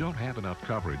 If you don't have enough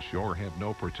coverage or have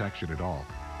no protection at all,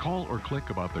 call or click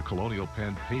about the Colonial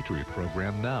Penn Patriot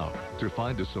program now to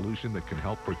find a solution that can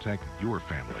help protect your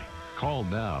family. Call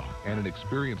now and an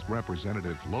experienced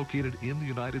representative located in the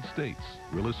United States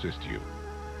will assist you.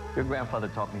 Your grandfather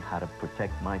taught me how to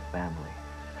protect my family.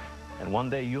 And one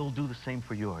day you'll do the same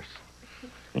for yours.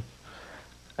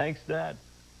 Thanks, Dad.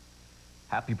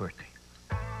 Happy birthday.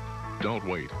 Don't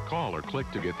wait. Call or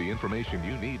click to get the information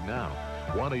you need now.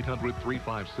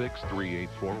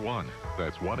 1-800-356-3841.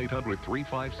 That's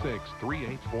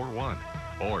 1-800-356-3841.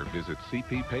 Or visit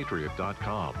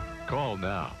cppatriot.com. Call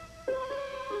now.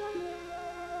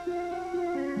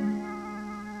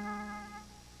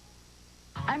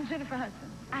 I'm Jennifer Hudson.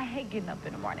 I hate getting up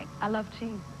in the morning. I love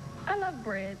cheese. I love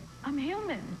bread. I'm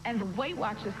human. And the Weight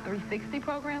Watchers 360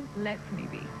 program lets me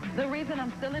be. The reason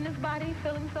I'm still in this body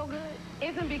feeling so good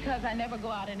isn't because I never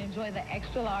go out and enjoy the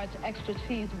extra large, extra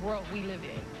cheese world we live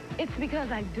in. It's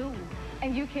because I do.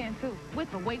 And you can too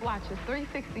with the Weight Watchers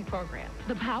 360 program.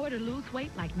 The power to lose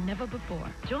weight like never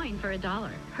before. Join for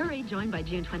 $1. Hurry, join by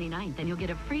June 29th and you'll get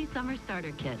a free summer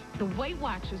starter kit. The Weight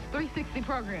Watchers 360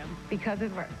 program, because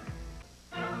it works.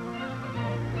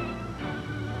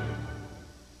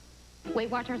 Weight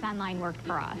Watchers Online worked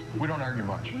for us. We don't argue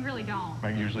much. We really don't.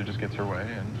 Meg usually just gets her way,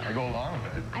 and I go along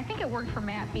with it. I think it worked for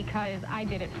Matt because I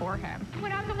did it for him.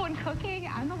 When I'm the one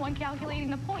cooking, I'm the one calculating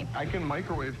the points. I can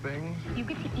microwave things. You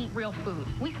get to eat real food.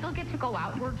 We still get to go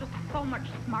out. We're just so much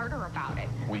smarter about it.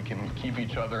 We can keep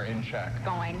each other in check.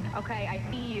 Going, okay, I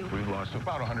see you. We've lost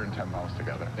about 110 pounds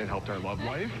together. It helped our love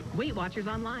life. Weight Watchers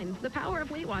Online. The power of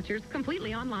Weight Watchers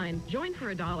completely online. Join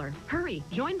for $1. Hurry,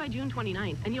 join by June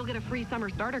 29th and you'll get a free summer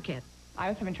starter kit. I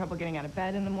was having trouble getting out of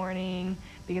bed in the morning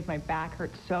because my back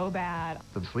hurt so bad.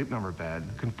 The Sleep Number bed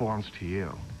conforms to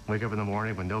you. Wake up in the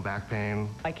morning with no back pain.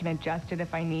 I can adjust it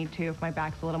if I need to, if my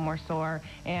back's a little more sore,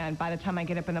 and by the time I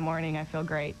get up in the morning, I feel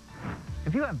great.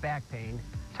 If you have back pain,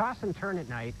 toss and turn at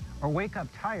night, or wake up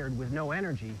tired with no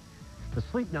energy, the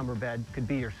Sleep Number bed could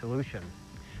be your solution.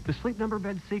 The Sleep Number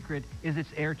bed's secret is its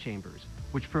air chambers,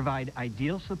 which provide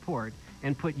ideal support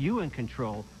and put you in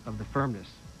control of the firmness.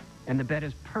 And the bed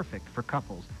is perfect for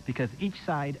couples because each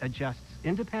side adjusts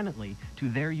independently to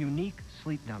their unique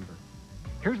sleep number.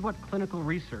 Here's what clinical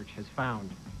research has found.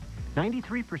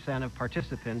 93% of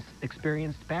participants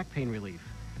experienced back pain relief.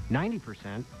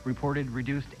 90% reported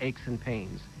reduced aches and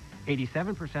pains.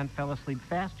 87% fell asleep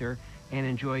faster and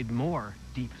enjoyed more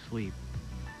deep sleep.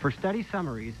 For study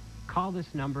summaries, call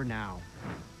this number now.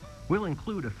 We'll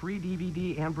include a free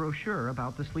DVD and brochure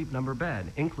about the Sleep Number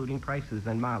bed, including prices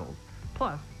and models,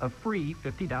 plus a free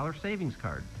 $50 savings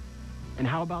card. And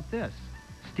how about this?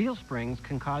 Steel springs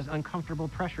can cause uncomfortable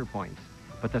pressure points,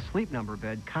 but the Sleep Number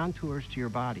bed contours to your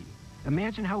body.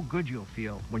 Imagine how good you'll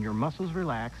feel when your muscles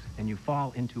relax and you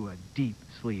fall into a deep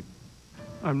sleep.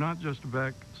 I'm not just a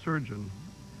back surgeon.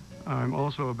 I'm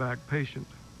also a back patient.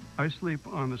 I sleep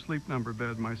on the Sleep Number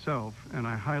bed myself, and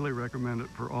I highly recommend it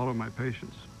for all of my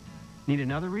patients. Need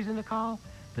another reason to call?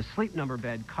 The Sleep Number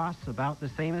bed costs about the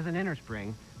same as an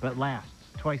innerspring, but lasts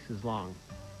twice as long.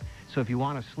 So if you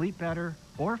want to sleep better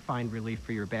or find relief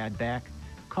for your bad back,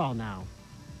 call now.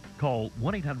 Call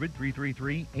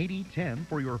 1-800-333-8010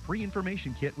 for your free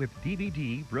information kit with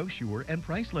DVD, brochure, and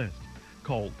price list.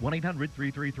 Call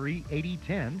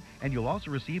 1-800-333-8010 and you'll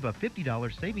also receive a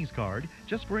 $50 savings card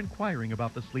just for inquiring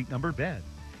about the Sleep Number bed.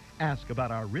 Ask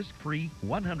about our risk-free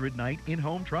 100-night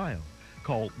in-home trial.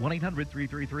 Call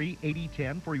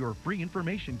 1-800-333-8010 for your free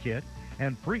information kit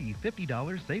and free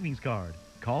 $50 savings card.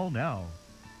 Call now.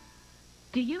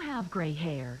 Do you have gray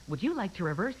hair? Would you like to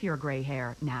reverse your gray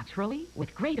hair naturally?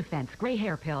 With Gray Defense Gray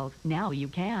Hair Pills, now you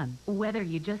can. Whether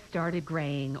you just started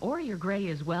graying or your gray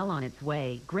is well on its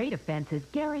way, Gray Defense is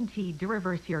guaranteed to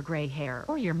reverse your gray hair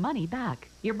or your money back.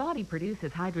 Your body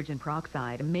produces hydrogen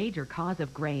peroxide, a major cause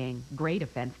of graying. Gray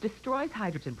Defense destroys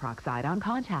hydrogen peroxide on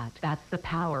contact. That's the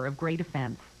power of Gray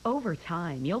Defense. Over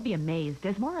time, you'll be amazed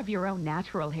as more of your own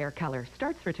natural hair color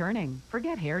starts returning.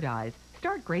 Forget hair dyes.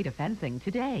 Start Gray Defensing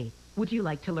today. Would you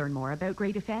like to learn more about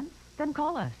Gray Defense? Then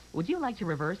call us. Would you like to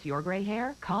reverse your gray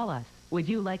hair? Call us. Would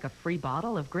you like a free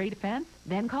bottle of Gray Defense?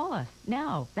 Then call us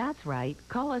now. That's right.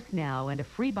 Call us now and a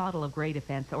free bottle of Gray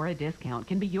Defense or a discount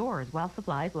can be yours while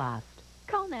supplies last.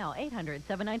 Call now,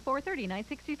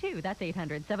 800-794-3962. That's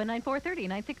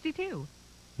 800-794-3962.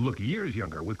 Look years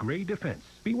younger with Gray Defense.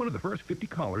 Be one of the first 50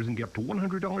 callers and get up to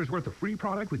 $100 worth of free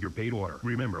product with your paid order.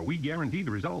 Remember, we guarantee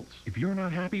the results. If you're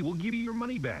not happy, we'll give you your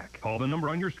money back. Call the number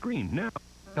on your screen now.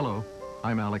 Hello,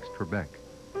 I'm Alex Trebek.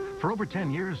 For over 10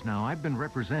 years now, I've been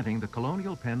representing the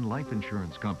Colonial Penn Life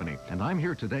Insurance Company, and I'm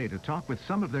here today to talk with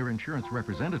some of their insurance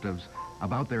representatives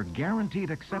about their guaranteed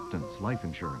acceptance life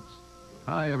insurance.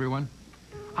 Hi, everyone.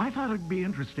 I thought it'd be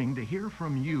interesting to hear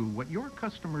from you what your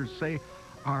customers say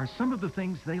are some of the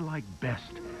things they like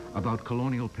best about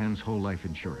Colonial Penn's whole life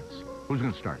insurance. Who's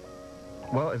going to start?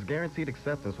 Well, it's guaranteed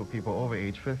acceptance for people over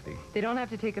age 50. They don't have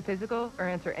to take a physical or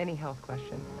answer any health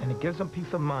questions. And it gives them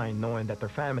peace of mind knowing that their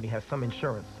family has some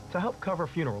insurance to help cover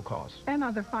funeral costs. And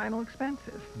other final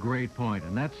expenses. Great point,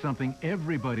 and that's something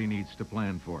everybody needs to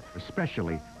plan for,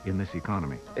 especially in this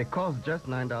economy. It costs just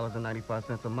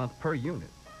 $9.95 a month per unit.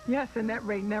 Yes, and that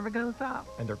rate never goes up.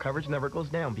 And their coverage never goes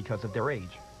down because of their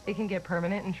age. They can get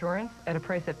permanent insurance at a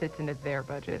price that fits into their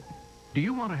budget. Do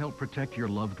you want to help protect your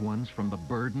loved ones from the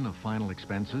burden of final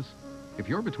expenses? If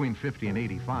you're between 50 and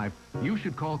 85, you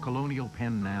should call Colonial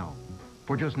Penn now.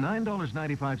 For just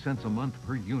 $9.95 a month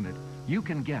per unit, you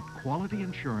can get quality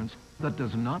insurance that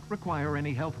does not require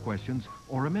any health questions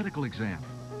or a medical exam.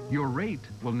 Your rate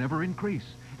will never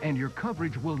increase, and your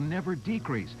coverage will never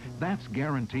decrease. That's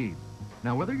guaranteed.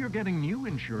 Now, whether you're getting new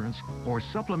insurance or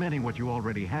supplementing what you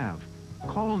already have,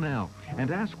 call now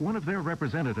and ask one of their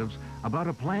representatives about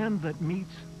a plan that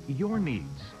meets your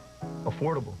needs.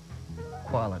 Affordable.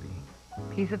 Quality.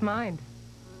 Peace of mind.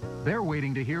 They're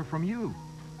waiting to hear from you.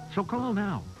 So call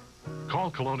now.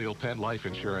 Call Colonial Penn Life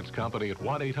Insurance Company at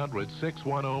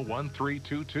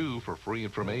 1-800-610-1322 for free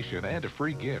information and a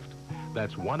free gift.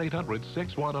 That's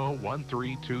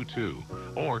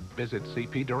 1-800-610-1322. Or visit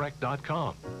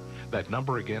cpdirect.com. That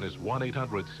number again is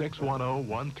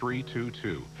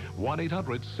 1-800-610-1322.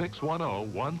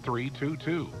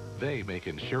 1-800-610-1322. They make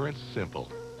insurance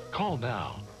simple. Call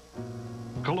now.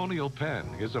 Colonial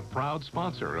Penn is a proud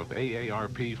sponsor of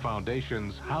AARP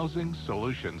Foundation's Housing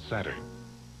Solutions Center.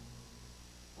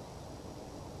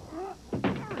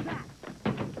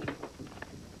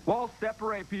 Walls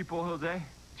separate people, Jose.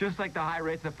 Just like the high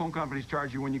rates that phone companies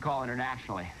charge you when you call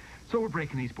internationally. So we're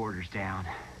breaking these borders down.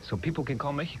 So people can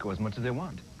call Mexico as much as they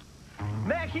want.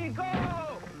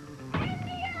 Mexico!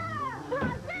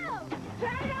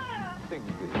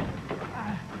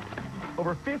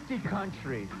 Over 50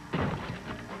 countries.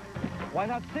 Why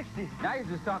not 60? Now you're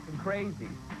just talking crazy.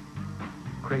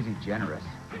 Crazy generous.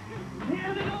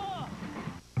 Hand it off!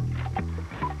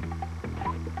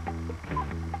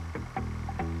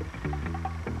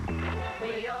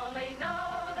 We only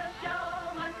know the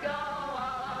show must go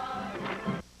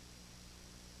on.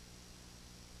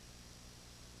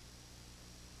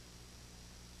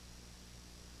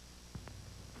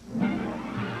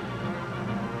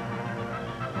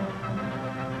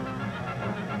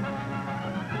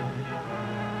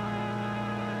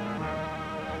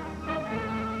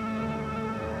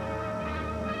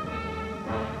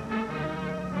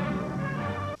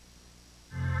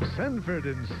 Sanford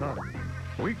and Son,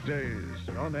 weekdays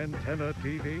on Antenna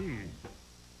TV.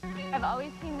 I've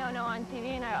always seen No-No on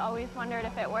TV, and I always wondered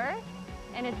if it worked.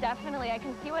 And it's definitely, I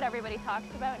can see what everybody talks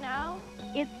about now.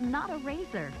 It's not a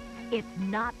razor. It's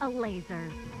not a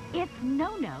laser. It's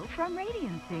No-No from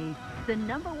Radiancy, the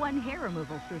 #1 hair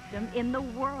removal system in the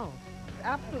world.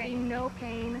 Absolutely no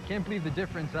pain. Can't believe the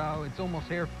difference, how it's almost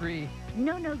hair-free.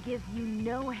 No-No gives you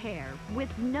no hair with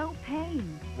no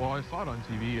pain. Well, I saw it on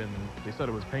TV, and they said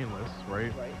it was painless,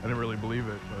 right? I didn't really believe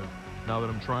it, but now that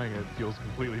I'm trying it, it feels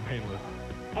completely painless.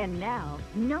 And now,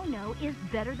 No-No is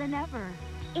better than ever.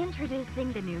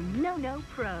 Introducing the new No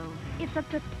Pro. It's up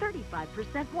to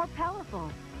 35% more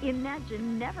powerful.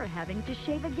 Imagine never having to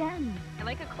shave again. I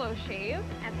like a close shave.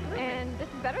 Absolutely. And this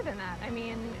is better than that. I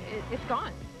mean, it's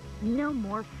gone. No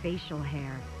more facial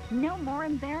hair. No more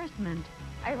embarrassment.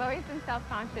 I've always been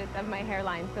self-conscious of my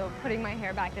hairline, so putting my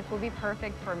hair back, this will be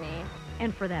perfect for me.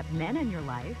 And for that man in your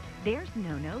life, there's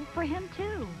No for him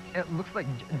too. It looks like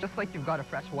just like you've got a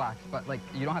fresh wax, but like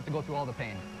you don't have to go through all the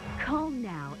pain. Call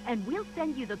now and we'll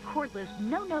send you the cordless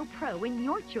No Pro in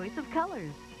your choice of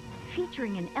colors.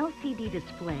 Featuring an LCD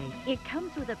display, it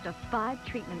comes with up to 5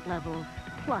 treatment levels.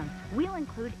 Plus, we'll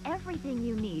include everything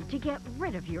you need to get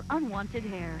rid of your unwanted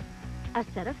hair. A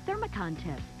set of thermocon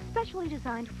tips, specially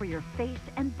designed for your face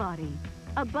and body.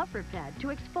 A buffer pad to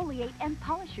exfoliate and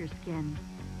polish your skin.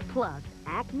 Plus,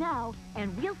 act now,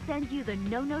 and we'll send you the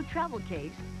No travel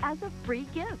case as a free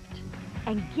gift.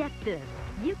 And get this,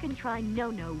 you can try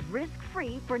No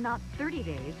risk-free for not 30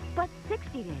 days, but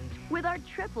 60 days with our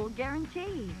triple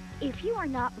guarantee. If you are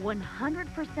not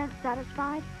 100%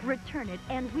 satisfied, return it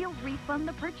and we'll refund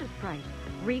the purchase price,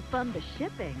 refund the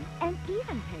shipping, and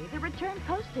even pay the return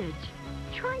postage.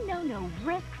 Try No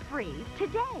risk-free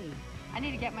today. I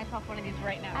need to get myself one of these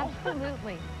right now.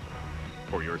 Absolutely.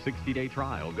 For your 60-day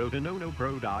trial, go to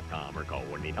nonopro.com or call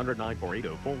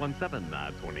 1-800-948-0417.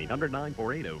 That's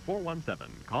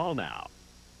 1-800-948-0417. Call now.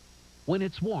 When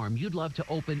it's warm, you'd love to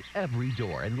open every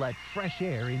door and let fresh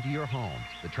air into your home.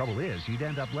 The trouble is, you'd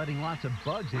end up letting lots of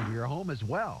bugs into your home as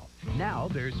well. Now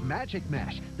there's Magic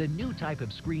Mesh, the new type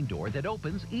of screen door that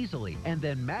opens easily and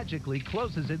then magically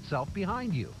closes itself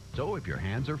behind you. So if your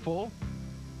hands are full,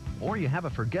 or you have a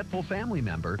forgetful family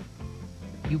member,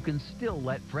 you can still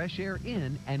let fresh air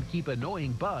in and keep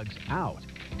annoying bugs out.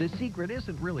 The secret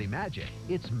isn't really magic,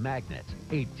 it's magnets.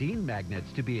 18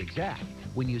 magnets to be exact.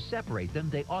 When you separate them,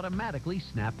 they automatically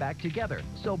snap back together,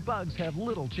 so bugs have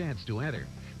little chance to enter.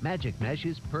 Magic Mesh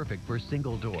is perfect for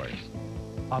single doors.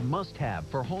 A must-have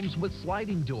for homes with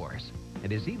sliding doors.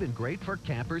 It is even great for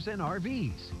campers and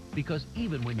RVs. Because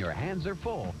even when your hands are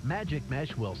full, Magic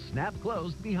Mesh will snap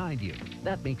closed behind you.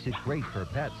 That makes it great for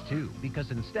pets, too,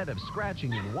 because instead of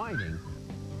scratching and whining,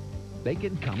 they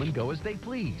can come and go as they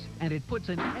please. And it puts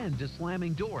an end to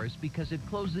slamming doors because it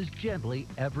closes gently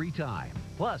every time.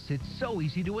 Plus, it's so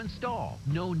easy to install.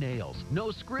 No nails,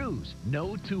 no screws,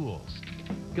 no tools.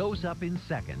 Goes up in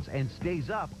seconds and stays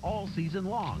up all season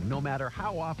long, no matter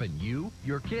how often you,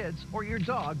 your kids, or your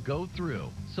dog go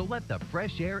through. So let the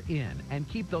fresh air in and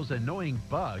keep those annoying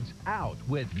bugs out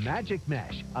with Magic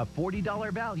Mesh, a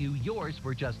 $40 value, yours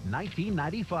for just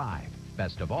 $19.95.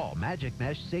 Best of all, Magic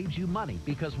Mesh saves you money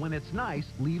because when it's nice,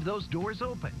 leave those doors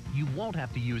open. You won't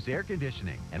have to use air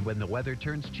conditioning. And when the weather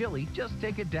turns chilly, just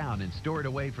take it down and store it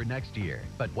away for next year.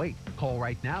 But wait, call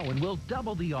right now and we'll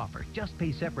double the offer. Just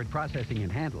pay separate processing and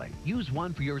handling. Use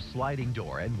one for your sliding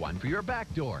door and one for your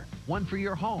back door. One for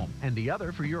your home and the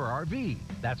other for your RV.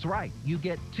 That's right, you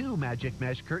get 2 Magic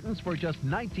Mesh curtains for just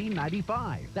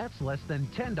 $19.95. That's less than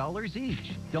 $10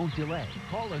 each. Don't delay.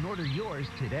 Call and order yours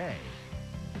today.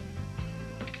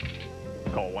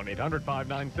 Call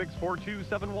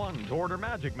 1-800-596-4271 to order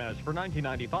Magic Mesh for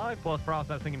 $19.95 plus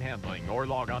processing and handling, or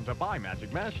log on to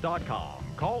buymagicmesh.com.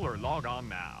 Call or log on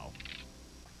now.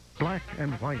 Black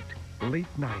and white, late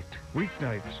night,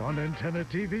 weeknights on Antenna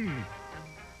TV.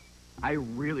 I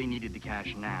really needed the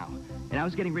cash now, and I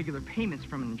was getting regular payments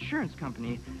from an insurance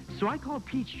company, so I called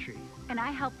Peachtree. And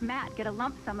I helped Matt get a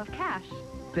lump sum of cash.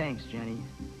 Thanks, Jenny.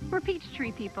 We're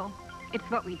Peachtree people. It's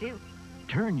what we do.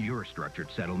 Turn your structured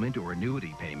settlement or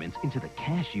annuity payments into the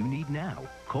cash you need now.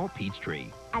 Call Peachtree.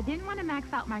 I didn't want to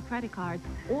max out my credit cards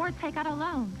or take out a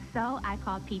loan, so I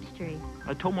called Peachtree.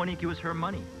 I told Monique it was her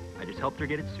money. I just helped her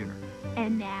get it sooner.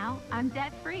 And now I'm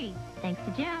debt-free, thanks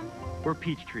to Jim. We're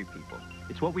Peachtree people.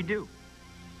 It's what we do.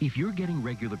 If you're getting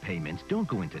regular payments, don't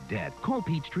go into debt. Call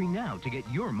Peachtree now to get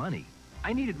your money.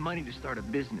 I needed money to start a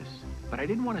business, but I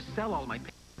didn't want to sell all my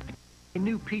I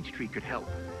knew Peachtree could help.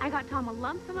 I got Tom a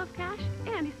lump sum of cash,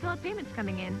 and he still had payments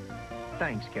coming in.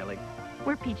 Thanks, Kelly.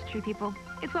 We're Peachtree people.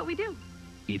 It's what we do.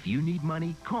 If you need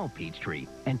money, call Peachtree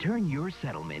and turn your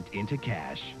settlement into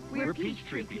cash. We're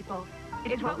Peachtree people.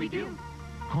 It's what we do.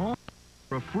 Call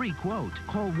for a free quote.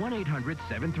 Call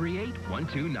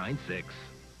 1-800-738-1296.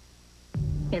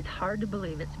 It's hard to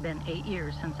believe it's been 8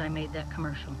 years since I made that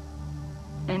commercial.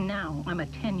 And now I'm a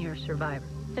 10-year survivor.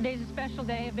 Today's a special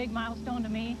day, a big milestone to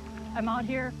me. I'm out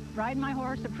here riding my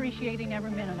horse, appreciating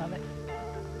every minute of it.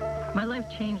 My life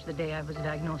changed the day I was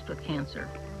diagnosed with cancer.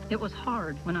 It was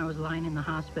hard when I was lying in the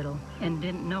hospital and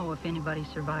didn't know if anybody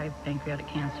survived pancreatic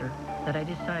cancer, that I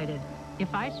decided,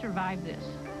 If I survive this,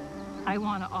 I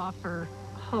want to offer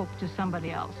hope to somebody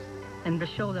else. and to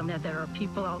show them that there are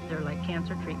people out there like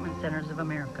Cancer Treatment Centers of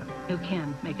America who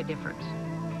can make a difference.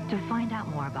 To find out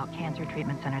more about Cancer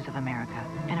Treatment Centers of America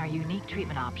and our unique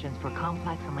treatment options for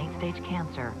complex and late-stage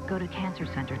cancer, go to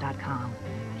cancercenter.com.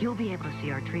 You'll be able to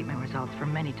see our treatment results for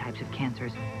many types of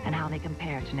cancers and how they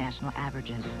compare to national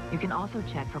averages. You can also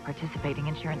check for participating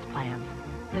insurance plans.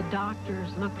 The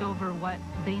doctors looked over what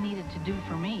they needed to do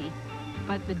for me,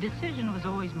 but the decision was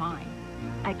always mine.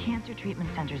 At Cancer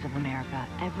Treatment Centers of America,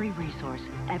 every resource,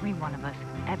 every one of us,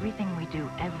 everything we do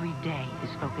every day is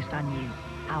focused on you,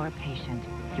 our patient,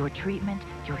 your treatment,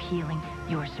 your healing,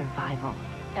 your survival.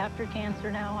 After cancer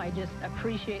now, I just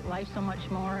appreciate life so much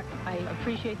more. I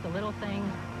appreciate the little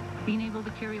things. Being able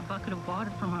to carry a bucket of water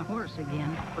for my horse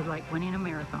again was like winning a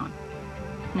marathon.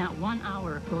 Not 1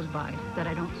 hour goes by that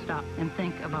I don't stop and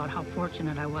think about how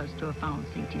fortunate I was to have found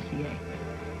CTCA.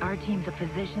 Our teams of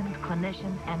physicians,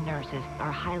 clinicians, and nurses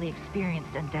are highly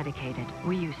experienced and dedicated.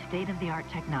 We use state-of-the-art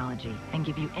technology and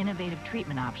give you innovative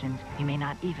treatment options you may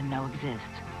not even know exist.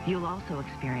 You'll also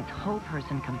experience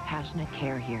whole-person compassionate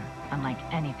care here, unlike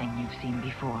anything you've seen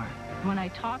before. When I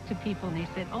talk to people, they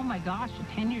said, oh my gosh, a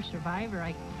 10-year survivor,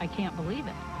 I can't believe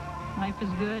it. Life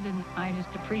is good, and I just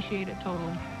appreciate it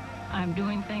totally. I'm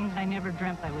doing things I never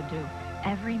dreamt I would do.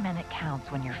 Every minute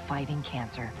counts when you're fighting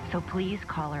cancer, so please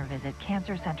call or visit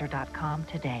cancercenter.com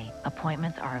today.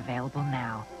 Appointments are available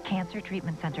now. Cancer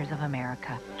Treatment Centers of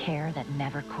America. Care that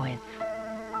never quits.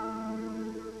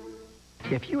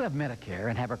 If you have Medicare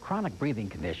and have a chronic breathing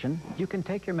condition, you can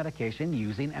take your medication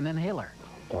using an inhaler.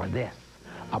 Or this,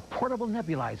 a portable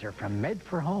nebulizer from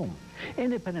Med4Home.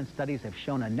 Independent studies have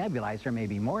shown a nebulizer may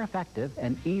be more effective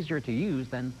and easier to use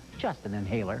than just an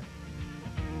inhaler.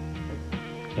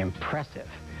 Impressive.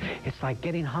 It's like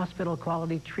getting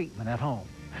hospital-quality treatment at home.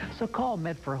 So call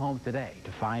Med4Home today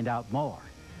to find out more.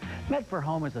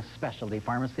 Med4Home is a specialty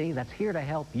pharmacy that's here to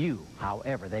help you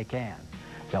however they can.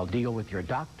 They'll deal with your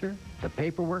doctor, the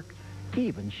paperwork,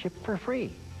 even ship for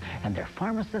free. And their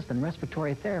pharmacists and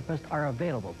respiratory therapists are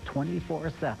available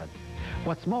 24/7.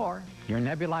 What's more, your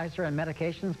nebulizer and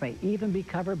medications may even be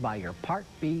covered by your Part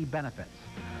B benefits.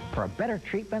 For a better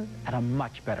treatment at a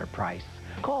much better price,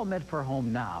 call Med4Home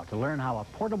now to learn how a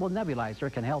portable nebulizer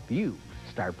can help you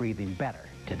start breathing better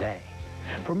today.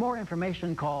 For more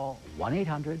information, call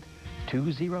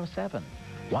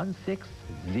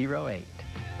 1-800-207-1608.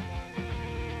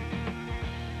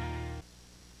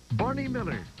 Barney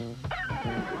Miller.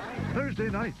 Thursday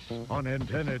nights on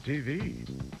Antenna TV.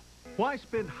 Why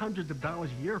spend hundreds of dollars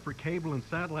a year for cable and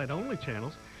satellite-only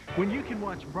channels when you can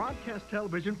watch broadcast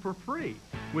television for free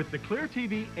with the Clear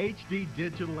TV HD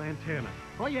digital antenna?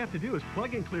 All you have to do is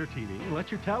plug in Clear TV and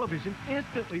let your television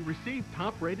instantly receive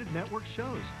top-rated network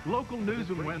shows, local news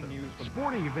and weather,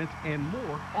 sporting events, and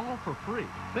more, all for free.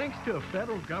 Thanks to a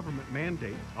federal government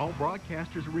mandate, all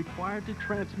broadcasters are required to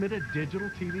transmit a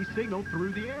digital TV signal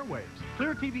through the airwaves.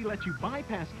 Clear TV lets you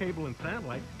bypass cable and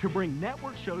satellite to bring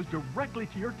network shows directly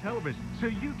to your television so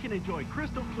you can enjoy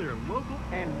crystal clear local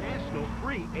and national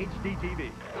free HD TV.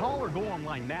 Call or go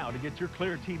online now to get your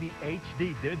Clear TV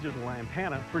HD digital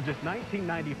antenna for just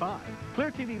 $19.95.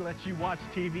 Clear TV lets you watch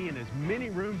TV in as many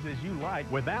rooms as you like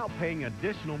without paying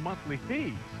additional monthly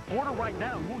fees. Order right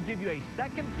now and we'll give you a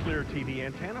second Clear TV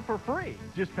antenna for free.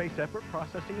 Just pay separate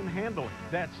processing and handling.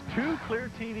 That's 2 Clear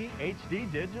TV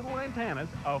HD digital antennas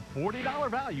of $40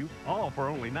 value, all for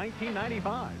only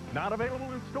 $19.95. Not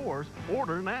available in stores.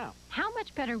 Order now. How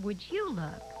much better would you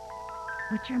look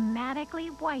with dramatically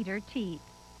whiter teeth?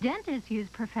 Dentists use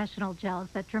professional gels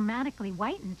that dramatically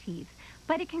whiten teeth,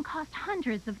 but it can cost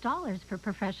hundreds of dollars for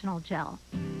professional gel.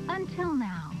 Until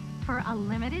now, for a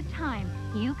limited time,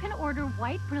 you can order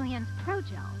White Brilliance Pro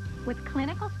Gel with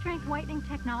clinical strength whitening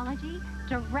technology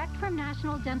direct from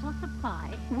National Dental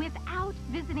Supply without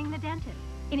visiting the dentist.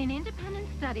 In an independent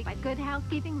study by Good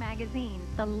Housekeeping magazine,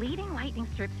 the leading whitening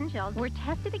strips and gels were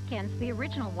tested against the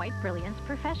original White Brilliance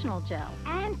Professional Gel,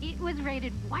 and it was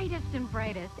rated whitest and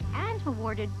brightest and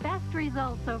awarded best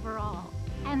results overall.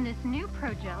 And this new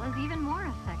Pro Gel is even more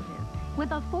effective,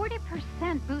 with a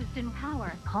 40% boost in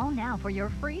power. Call now for your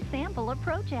free sample of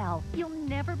Pro Gel. You'll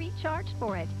never be charged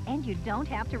for it, and you don't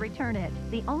have to return it.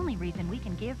 The only reason we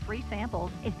can give free samples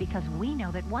is because we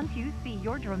know that once you see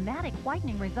your dramatic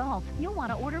whitening results, you'll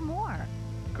want to order more.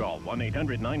 Call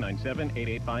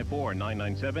 1-800-997-8854,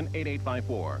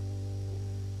 997-8854.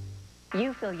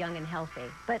 You feel young and healthy,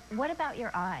 but what about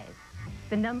your eyes?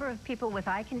 The number of people with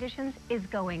eye conditions is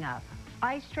going up.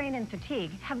 Eye strain and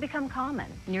fatigue have become common.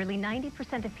 Nearly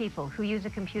 90% of people who use a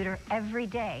computer every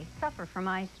day suffer from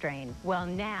eye strain. Well,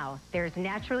 now there's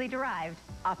naturally derived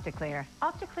OptiClear.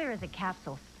 OptiClear is a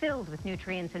capsule filled with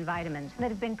nutrients and vitamins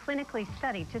that have been clinically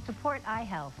studied to support eye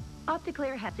health.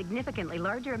 OptiClear has significantly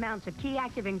larger amounts of key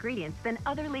active ingredients than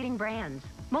other leading brands.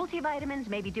 Multivitamins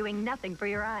may be doing nothing for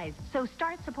your eyes, so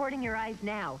start supporting your eyes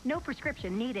now. No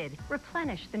prescription needed.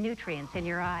 Replenish the nutrients in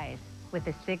your eyes with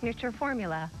the signature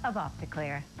formula of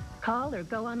OptiClear. Call or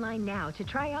go online now to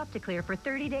try OptiClear for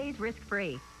 30 days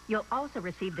risk-free. You'll also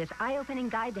receive this eye-opening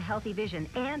guide to healthy vision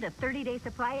and a 30-day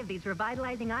supply of these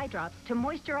revitalizing eye drops to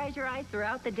moisturize your eyes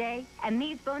throughout the day, and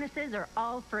these bonuses are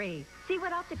all free. See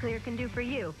what OptiClear can do for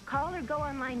you. Call or go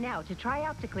online now to try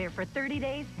OptiClear for 30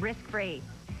 days risk-free.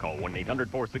 Call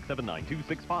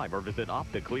 1-800-467-9265 or visit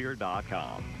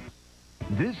opticlear.com.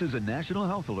 This is a national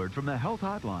health alert from the Health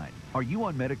Hotline. Are you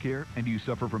on Medicare and do you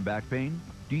suffer from back pain?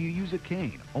 Do you use a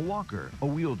cane, a walker, a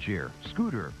wheelchair,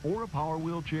 scooter, or a power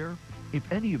wheelchair? If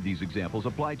any of these examples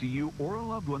apply to you or a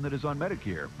loved one that is on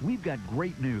Medicare, we've got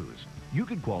great news. You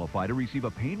can qualify to receive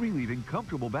a pain-relieving,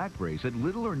 comfortable back brace at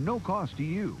little or no cost to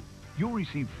you. You'll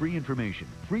receive free information,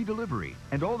 free delivery,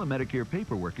 and all the Medicare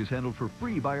paperwork is handled for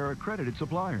free by our accredited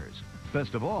suppliers.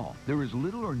 Best of all, there is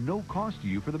little or no cost to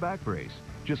you for the back brace.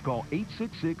 Just call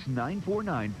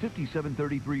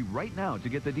 866-949-5733 right now to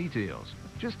get the details.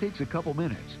 Just takes a couple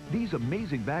minutes. These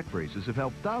amazing back braces have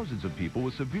helped thousands of people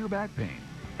with severe back pain.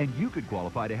 And you could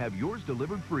qualify to have yours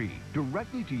delivered free,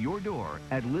 directly to your door,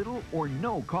 at little or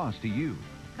no cost to you.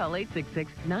 Call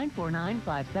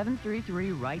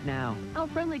 866-949-5733 right now. Our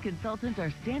friendly consultants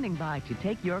are standing by to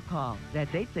take your call.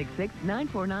 That's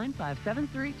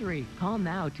 866-949-5733. Call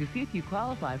now to see if you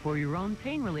qualify for your own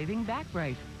pain-relieving back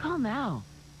brace. Call now.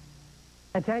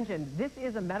 Attention, this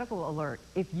is a medical alert.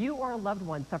 If you or a loved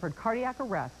one suffered cardiac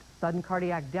arrest, sudden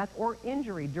cardiac death, or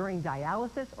injury during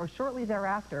dialysis or shortly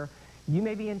thereafter, you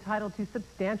may be entitled to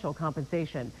substantial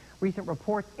compensation. Recent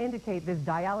reports indicate this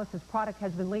dialysis product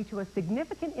has been linked to a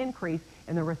significant increase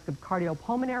in the risk of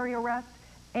cardiopulmonary arrest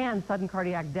and sudden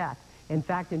cardiac death. In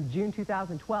fact, in June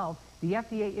 2012, the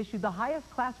FDA issued the highest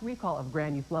class recall of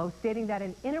Granuflo, stating that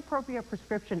an inappropriate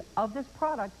prescription of this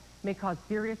product may cause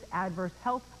serious adverse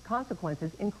health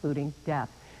consequences, including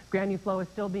death. Granuflo is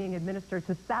still being administered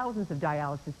to thousands of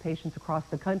dialysis patients across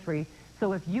the country.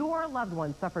 So if you or a loved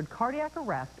one suffered cardiac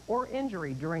arrest or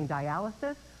injury during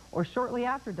dialysis or shortly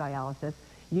after dialysis,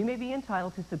 you may be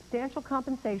entitled to substantial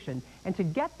compensation. And to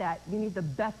get that, you need the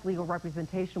best legal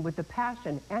representation with the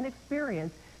passion and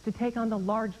experience to take on the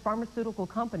large pharmaceutical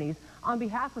companies on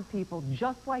behalf of people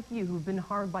just like you who've been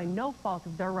harmed by no fault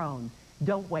of their own.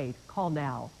 Don't wait. Call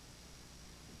now.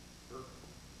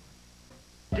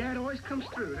 Dad always comes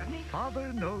through, doesn't he?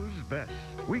 Father knows best.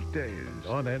 Weekdays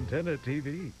on Antenna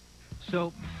TV.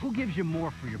 So, who gives you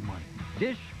more for your money?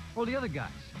 Dish or the other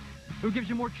guys? Who gives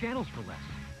you more channels for less?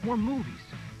 More movies,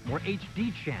 more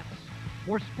HD channels,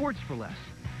 more sports for less?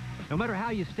 No matter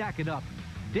how you stack it up,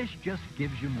 Dish just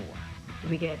gives you more.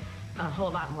 We get a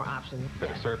whole lot more options.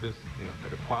 Better service,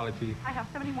 better quality. I have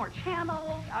so many more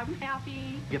channels. I'm happy.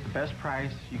 You get the best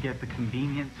price. You get the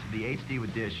convenience. The HD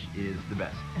with Dish is the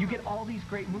best. You get all these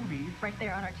great movies. Right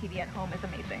there on our TV at home is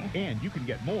amazing. And you can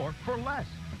get more for less.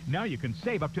 Now you can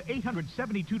save up to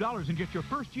 $872 in just your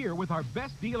first year with our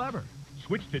best deal ever.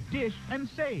 Switch to Dish and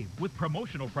save with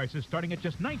promotional prices starting at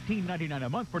just $19.99 a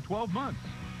month for 12 months.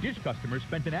 Dish customers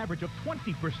spent an average of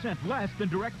 20% less than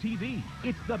DirecTV.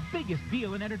 It's the biggest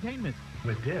deal in entertainment.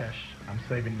 With Dish, I'm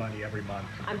saving money every month.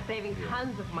 I'm saving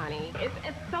tons of money.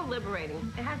 It's so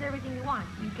liberating. It has everything you want.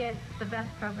 You get the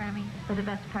best programming for the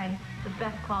best price, the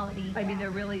best quality. I mean, there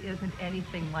really isn't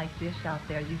anything like Dish out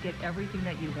there. You get everything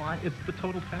that you want. It's the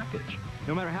total package.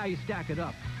 No matter how you stack it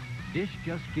up, Dish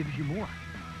just gives you more.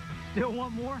 Still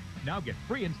want more? Now get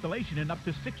free installation in up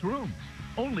to 6 rooms.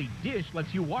 Only Dish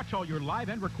lets you watch all your live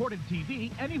and recorded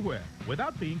TV anywhere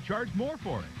without being charged more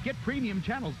for it. Get premium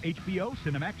channels HBO,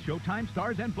 Cinemax, Showtime,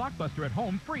 Stars, and Blockbuster at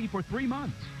home free for 3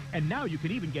 months. And now you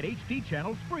can even get HD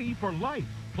channels free for life.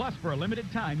 Plus, for a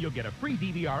limited time, you'll get a free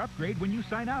DVR upgrade when you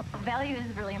sign up. Value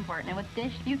is really important, and with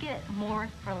Dish, you get more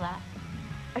for less.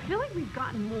 I feel like we've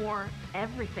gotten more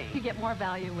everything. You get more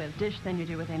value with Dish than you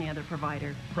do with any other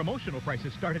provider. Promotional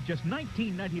prices start at just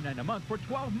 $19.99 a month for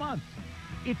 12 months.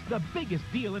 It's the biggest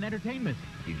deal in entertainment.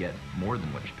 You get more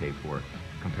than what you pay for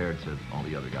compared to all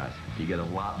the other guys. You get a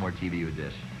lot more TV with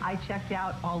Dish. I checked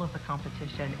out all of the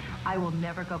competition. I will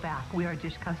never go back. We are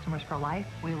Dish customers for life.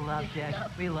 We love Dish.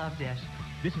 We love Dish.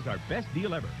 This is our best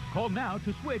deal ever. Call now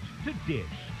to switch to Dish.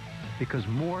 Because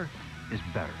more is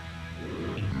better.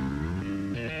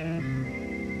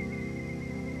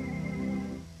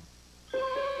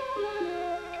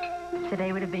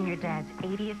 Today would have been your dad's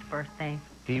 80th birthday.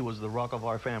 He was the rock of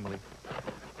our family.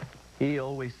 He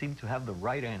always seemed to have the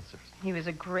right answers. He was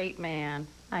a great man.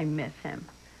 I miss him.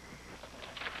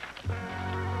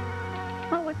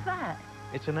 What was that?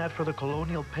 It's an ad for the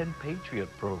Colonial Penn Patriot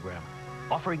program,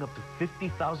 offering up to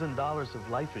 $50,000 of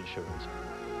life insurance.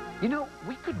 You know,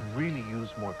 we could really use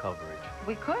more coverage.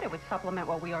 We could. It would supplement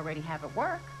what we already have at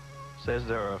work. Says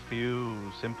there are a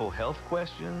few simple health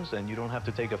questions, and you don't have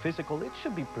to take a physical. It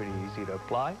should be pretty easy to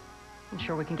apply. I'm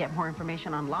sure we can get more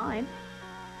information online.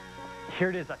 Here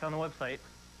it is. I found the website.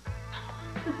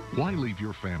 Why leave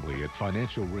your family at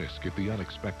financial risk if the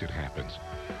unexpected happens?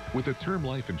 With a term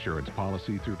life insurance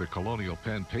policy through the Colonial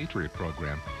Penn Patriot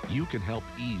program, you can help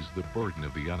ease the burden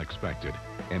of the unexpected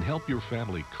and help your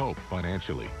family cope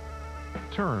financially.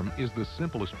 Term is the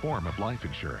simplest form of life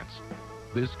insurance.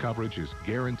 This coverage is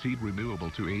guaranteed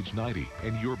renewable to age 90,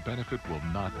 and your benefit will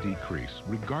not decrease,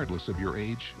 regardless of your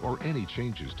age or any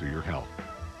changes to your health.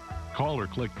 Call or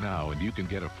click now and you can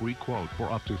get a free quote for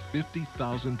up to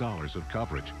 $50,000 of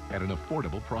coverage at an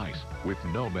affordable price with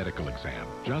no medical exam.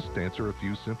 Just answer a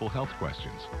few simple health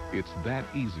questions. It's that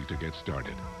easy to get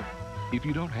started. If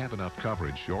you don't have enough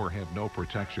coverage or have no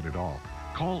protection at all,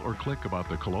 call or click about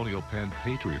the Colonial Penn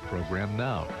Patriot program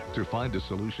now to find a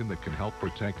solution that can help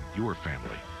protect your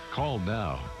family. Call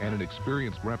now and an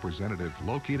experienced representative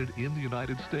located in the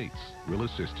United States will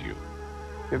assist you.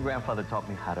 Your grandfather taught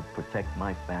me how to protect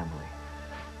my family.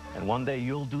 And one day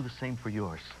you'll do the same for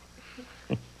yours.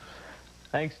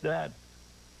 Thanks, Dad.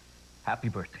 Happy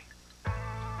birthday.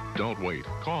 Don't wait.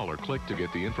 Call or click to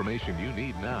get the information you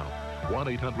need now.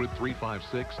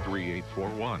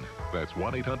 1-800-356-3841. That's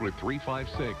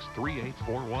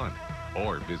 1-800-356-3841.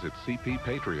 Or visit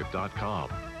cppatriot.com.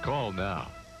 Call now.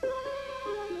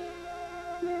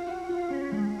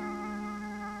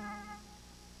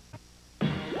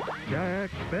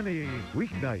 Jack Benny,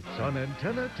 weeknights on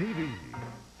Antenna TV.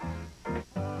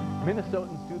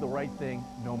 Minnesotans do the right thing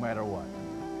no matter what.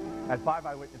 At 5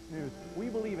 Eyewitness News, we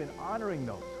believe in honoring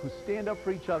those who stand up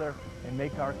for each other and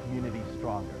make our community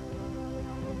stronger.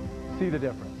 See the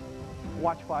difference.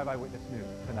 Watch 5 Eyewitness News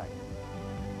tonight.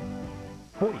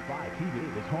 45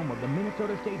 TV is home of the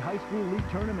Minnesota State High School League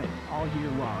Tournament. All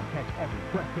year long, catch every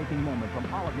breathtaking moment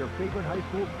from all of your favorite high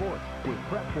school sports with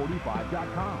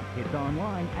Prep45.com. It's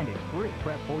online and it's free.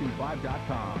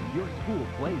 Prep45.com. Your school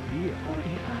plays here.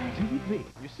 45 TV.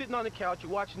 You're sitting on the couch,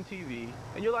 you're watching TV,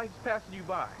 and your life is passing you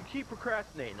by. You keep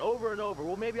procrastinating over and over.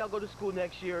 Well, maybe I'll go to school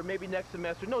next year, maybe next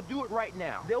semester. No, do it right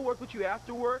now. They'll work with you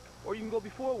after work, or you can go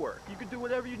before work. You can do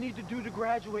whatever you need to do to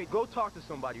graduate. Go talk to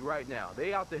somebody right now.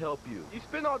 They out to help you. You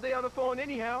spend all day on the phone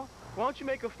anyhow. Why don't you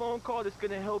make a phone call that's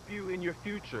going to help you in your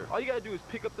future? All you got to do is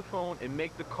pick up the phone and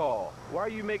make the call. Why are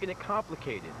you making it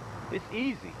complicated? It's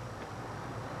easy.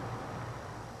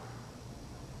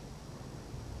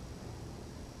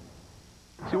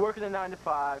 So you're working a 9 to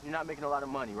 5, you're not making a lot of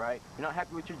money, right? You're not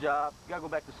happy with your job, you got to go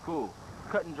back to school.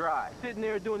 Cut and dry. Sitting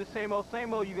there doing the same old,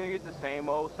 you're going to get the same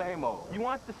old, same old. You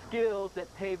want the skills that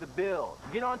pay the bills.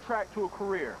 Get on track to a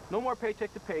career. No more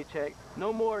paycheck to paycheck.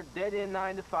 No more dead-end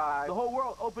 9 to 5. The whole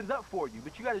world opens up for you,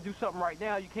 but you got to do something right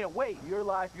now. You can't wait. Your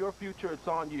life, your future, it's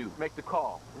on you. Make the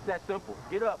call. It's that simple.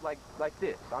 Get up like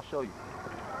this. I'll show you.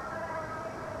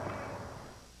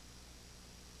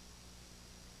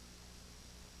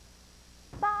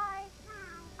 Bye.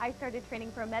 I started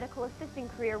training for a medical assisting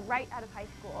career right out of high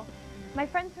school. My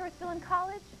friends who are still in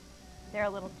college, they're a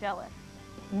little jealous.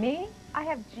 Me? I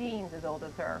have genes as old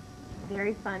as her.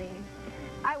 Very funny.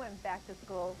 I went back to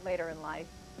school later in life.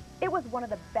 It was one of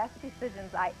the best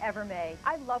decisions I ever made.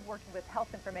 I love working with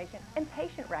health information and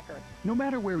patient records. No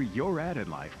matter where you're at in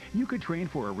life, you could train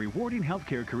for a rewarding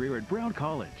healthcare career at Brown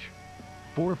College.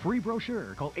 For a free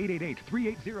brochure, call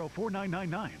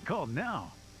 888-380-4999. Call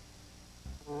now.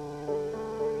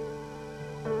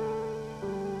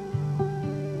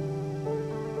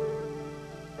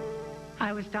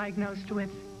 I was diagnosed with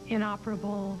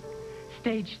inoperable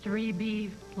stage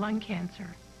 3B lung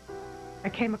cancer. I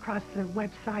came across the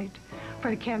website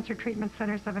for the Cancer Treatment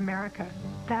Centers of America.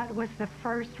 That was the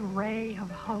first ray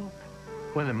of hope.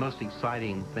 One of the most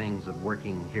exciting things of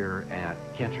working here at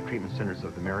Cancer Treatment Centers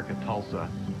of America, Tulsa,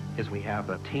 is we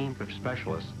have a team of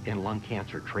specialists in lung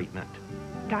cancer treatment.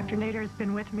 Dr. Nader has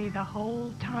been with me the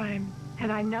whole time, and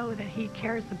I know that he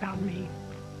cares about me.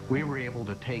 We were able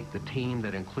to take the team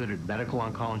that included medical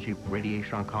oncology,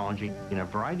 radiation oncology, and a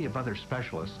variety of other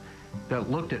specialists that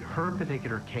looked at her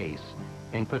particular case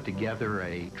and put together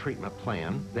a treatment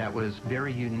plan that was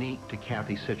very unique to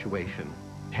Kathy's situation.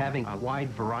 Having a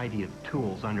wide variety of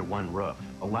tools under one roof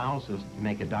allows us to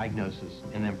make a diagnosis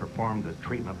and then perform the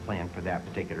treatment plan for that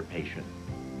particular patient.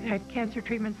 At Cancer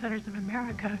Treatment Centers of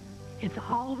America, it's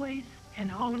always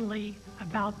and only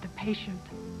about the patient.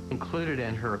 Included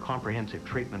in her comprehensive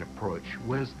treatment approach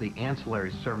was the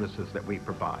ancillary services that we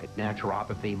provide: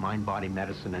 naturopathy, mind-body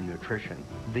medicine, and nutrition.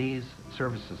 These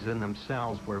services in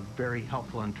themselves were very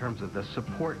helpful in terms of the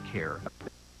support care.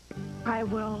 I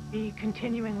will be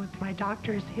continuing with my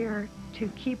doctors here to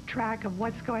keep track of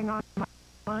what's going on in my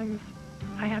lungs.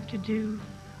 I have to do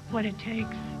what it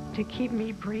takes to keep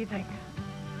me breathing.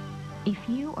 If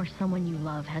you or someone you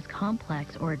love has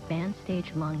complex or advanced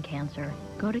stage lung cancer,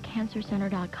 go to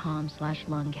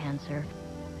cancercenter.com/lung cancer.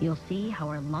 You'll see how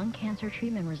our lung cancer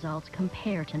treatment results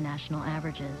compare to national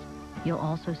averages. You'll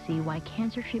also see why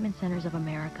Cancer Treatment Centers of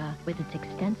America, with its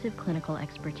extensive clinical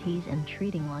expertise in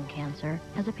treating lung cancer,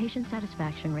 has a patient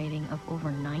satisfaction rating of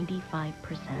over 95%.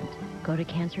 Go to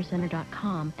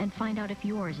cancercenter.com and find out if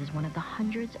yours is one of the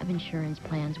hundreds of insurance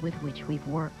plans with which we've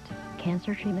worked.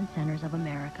 Cancer Treatment Centers of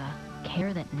America.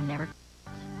 Care that never...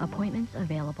 Appointments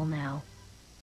available now.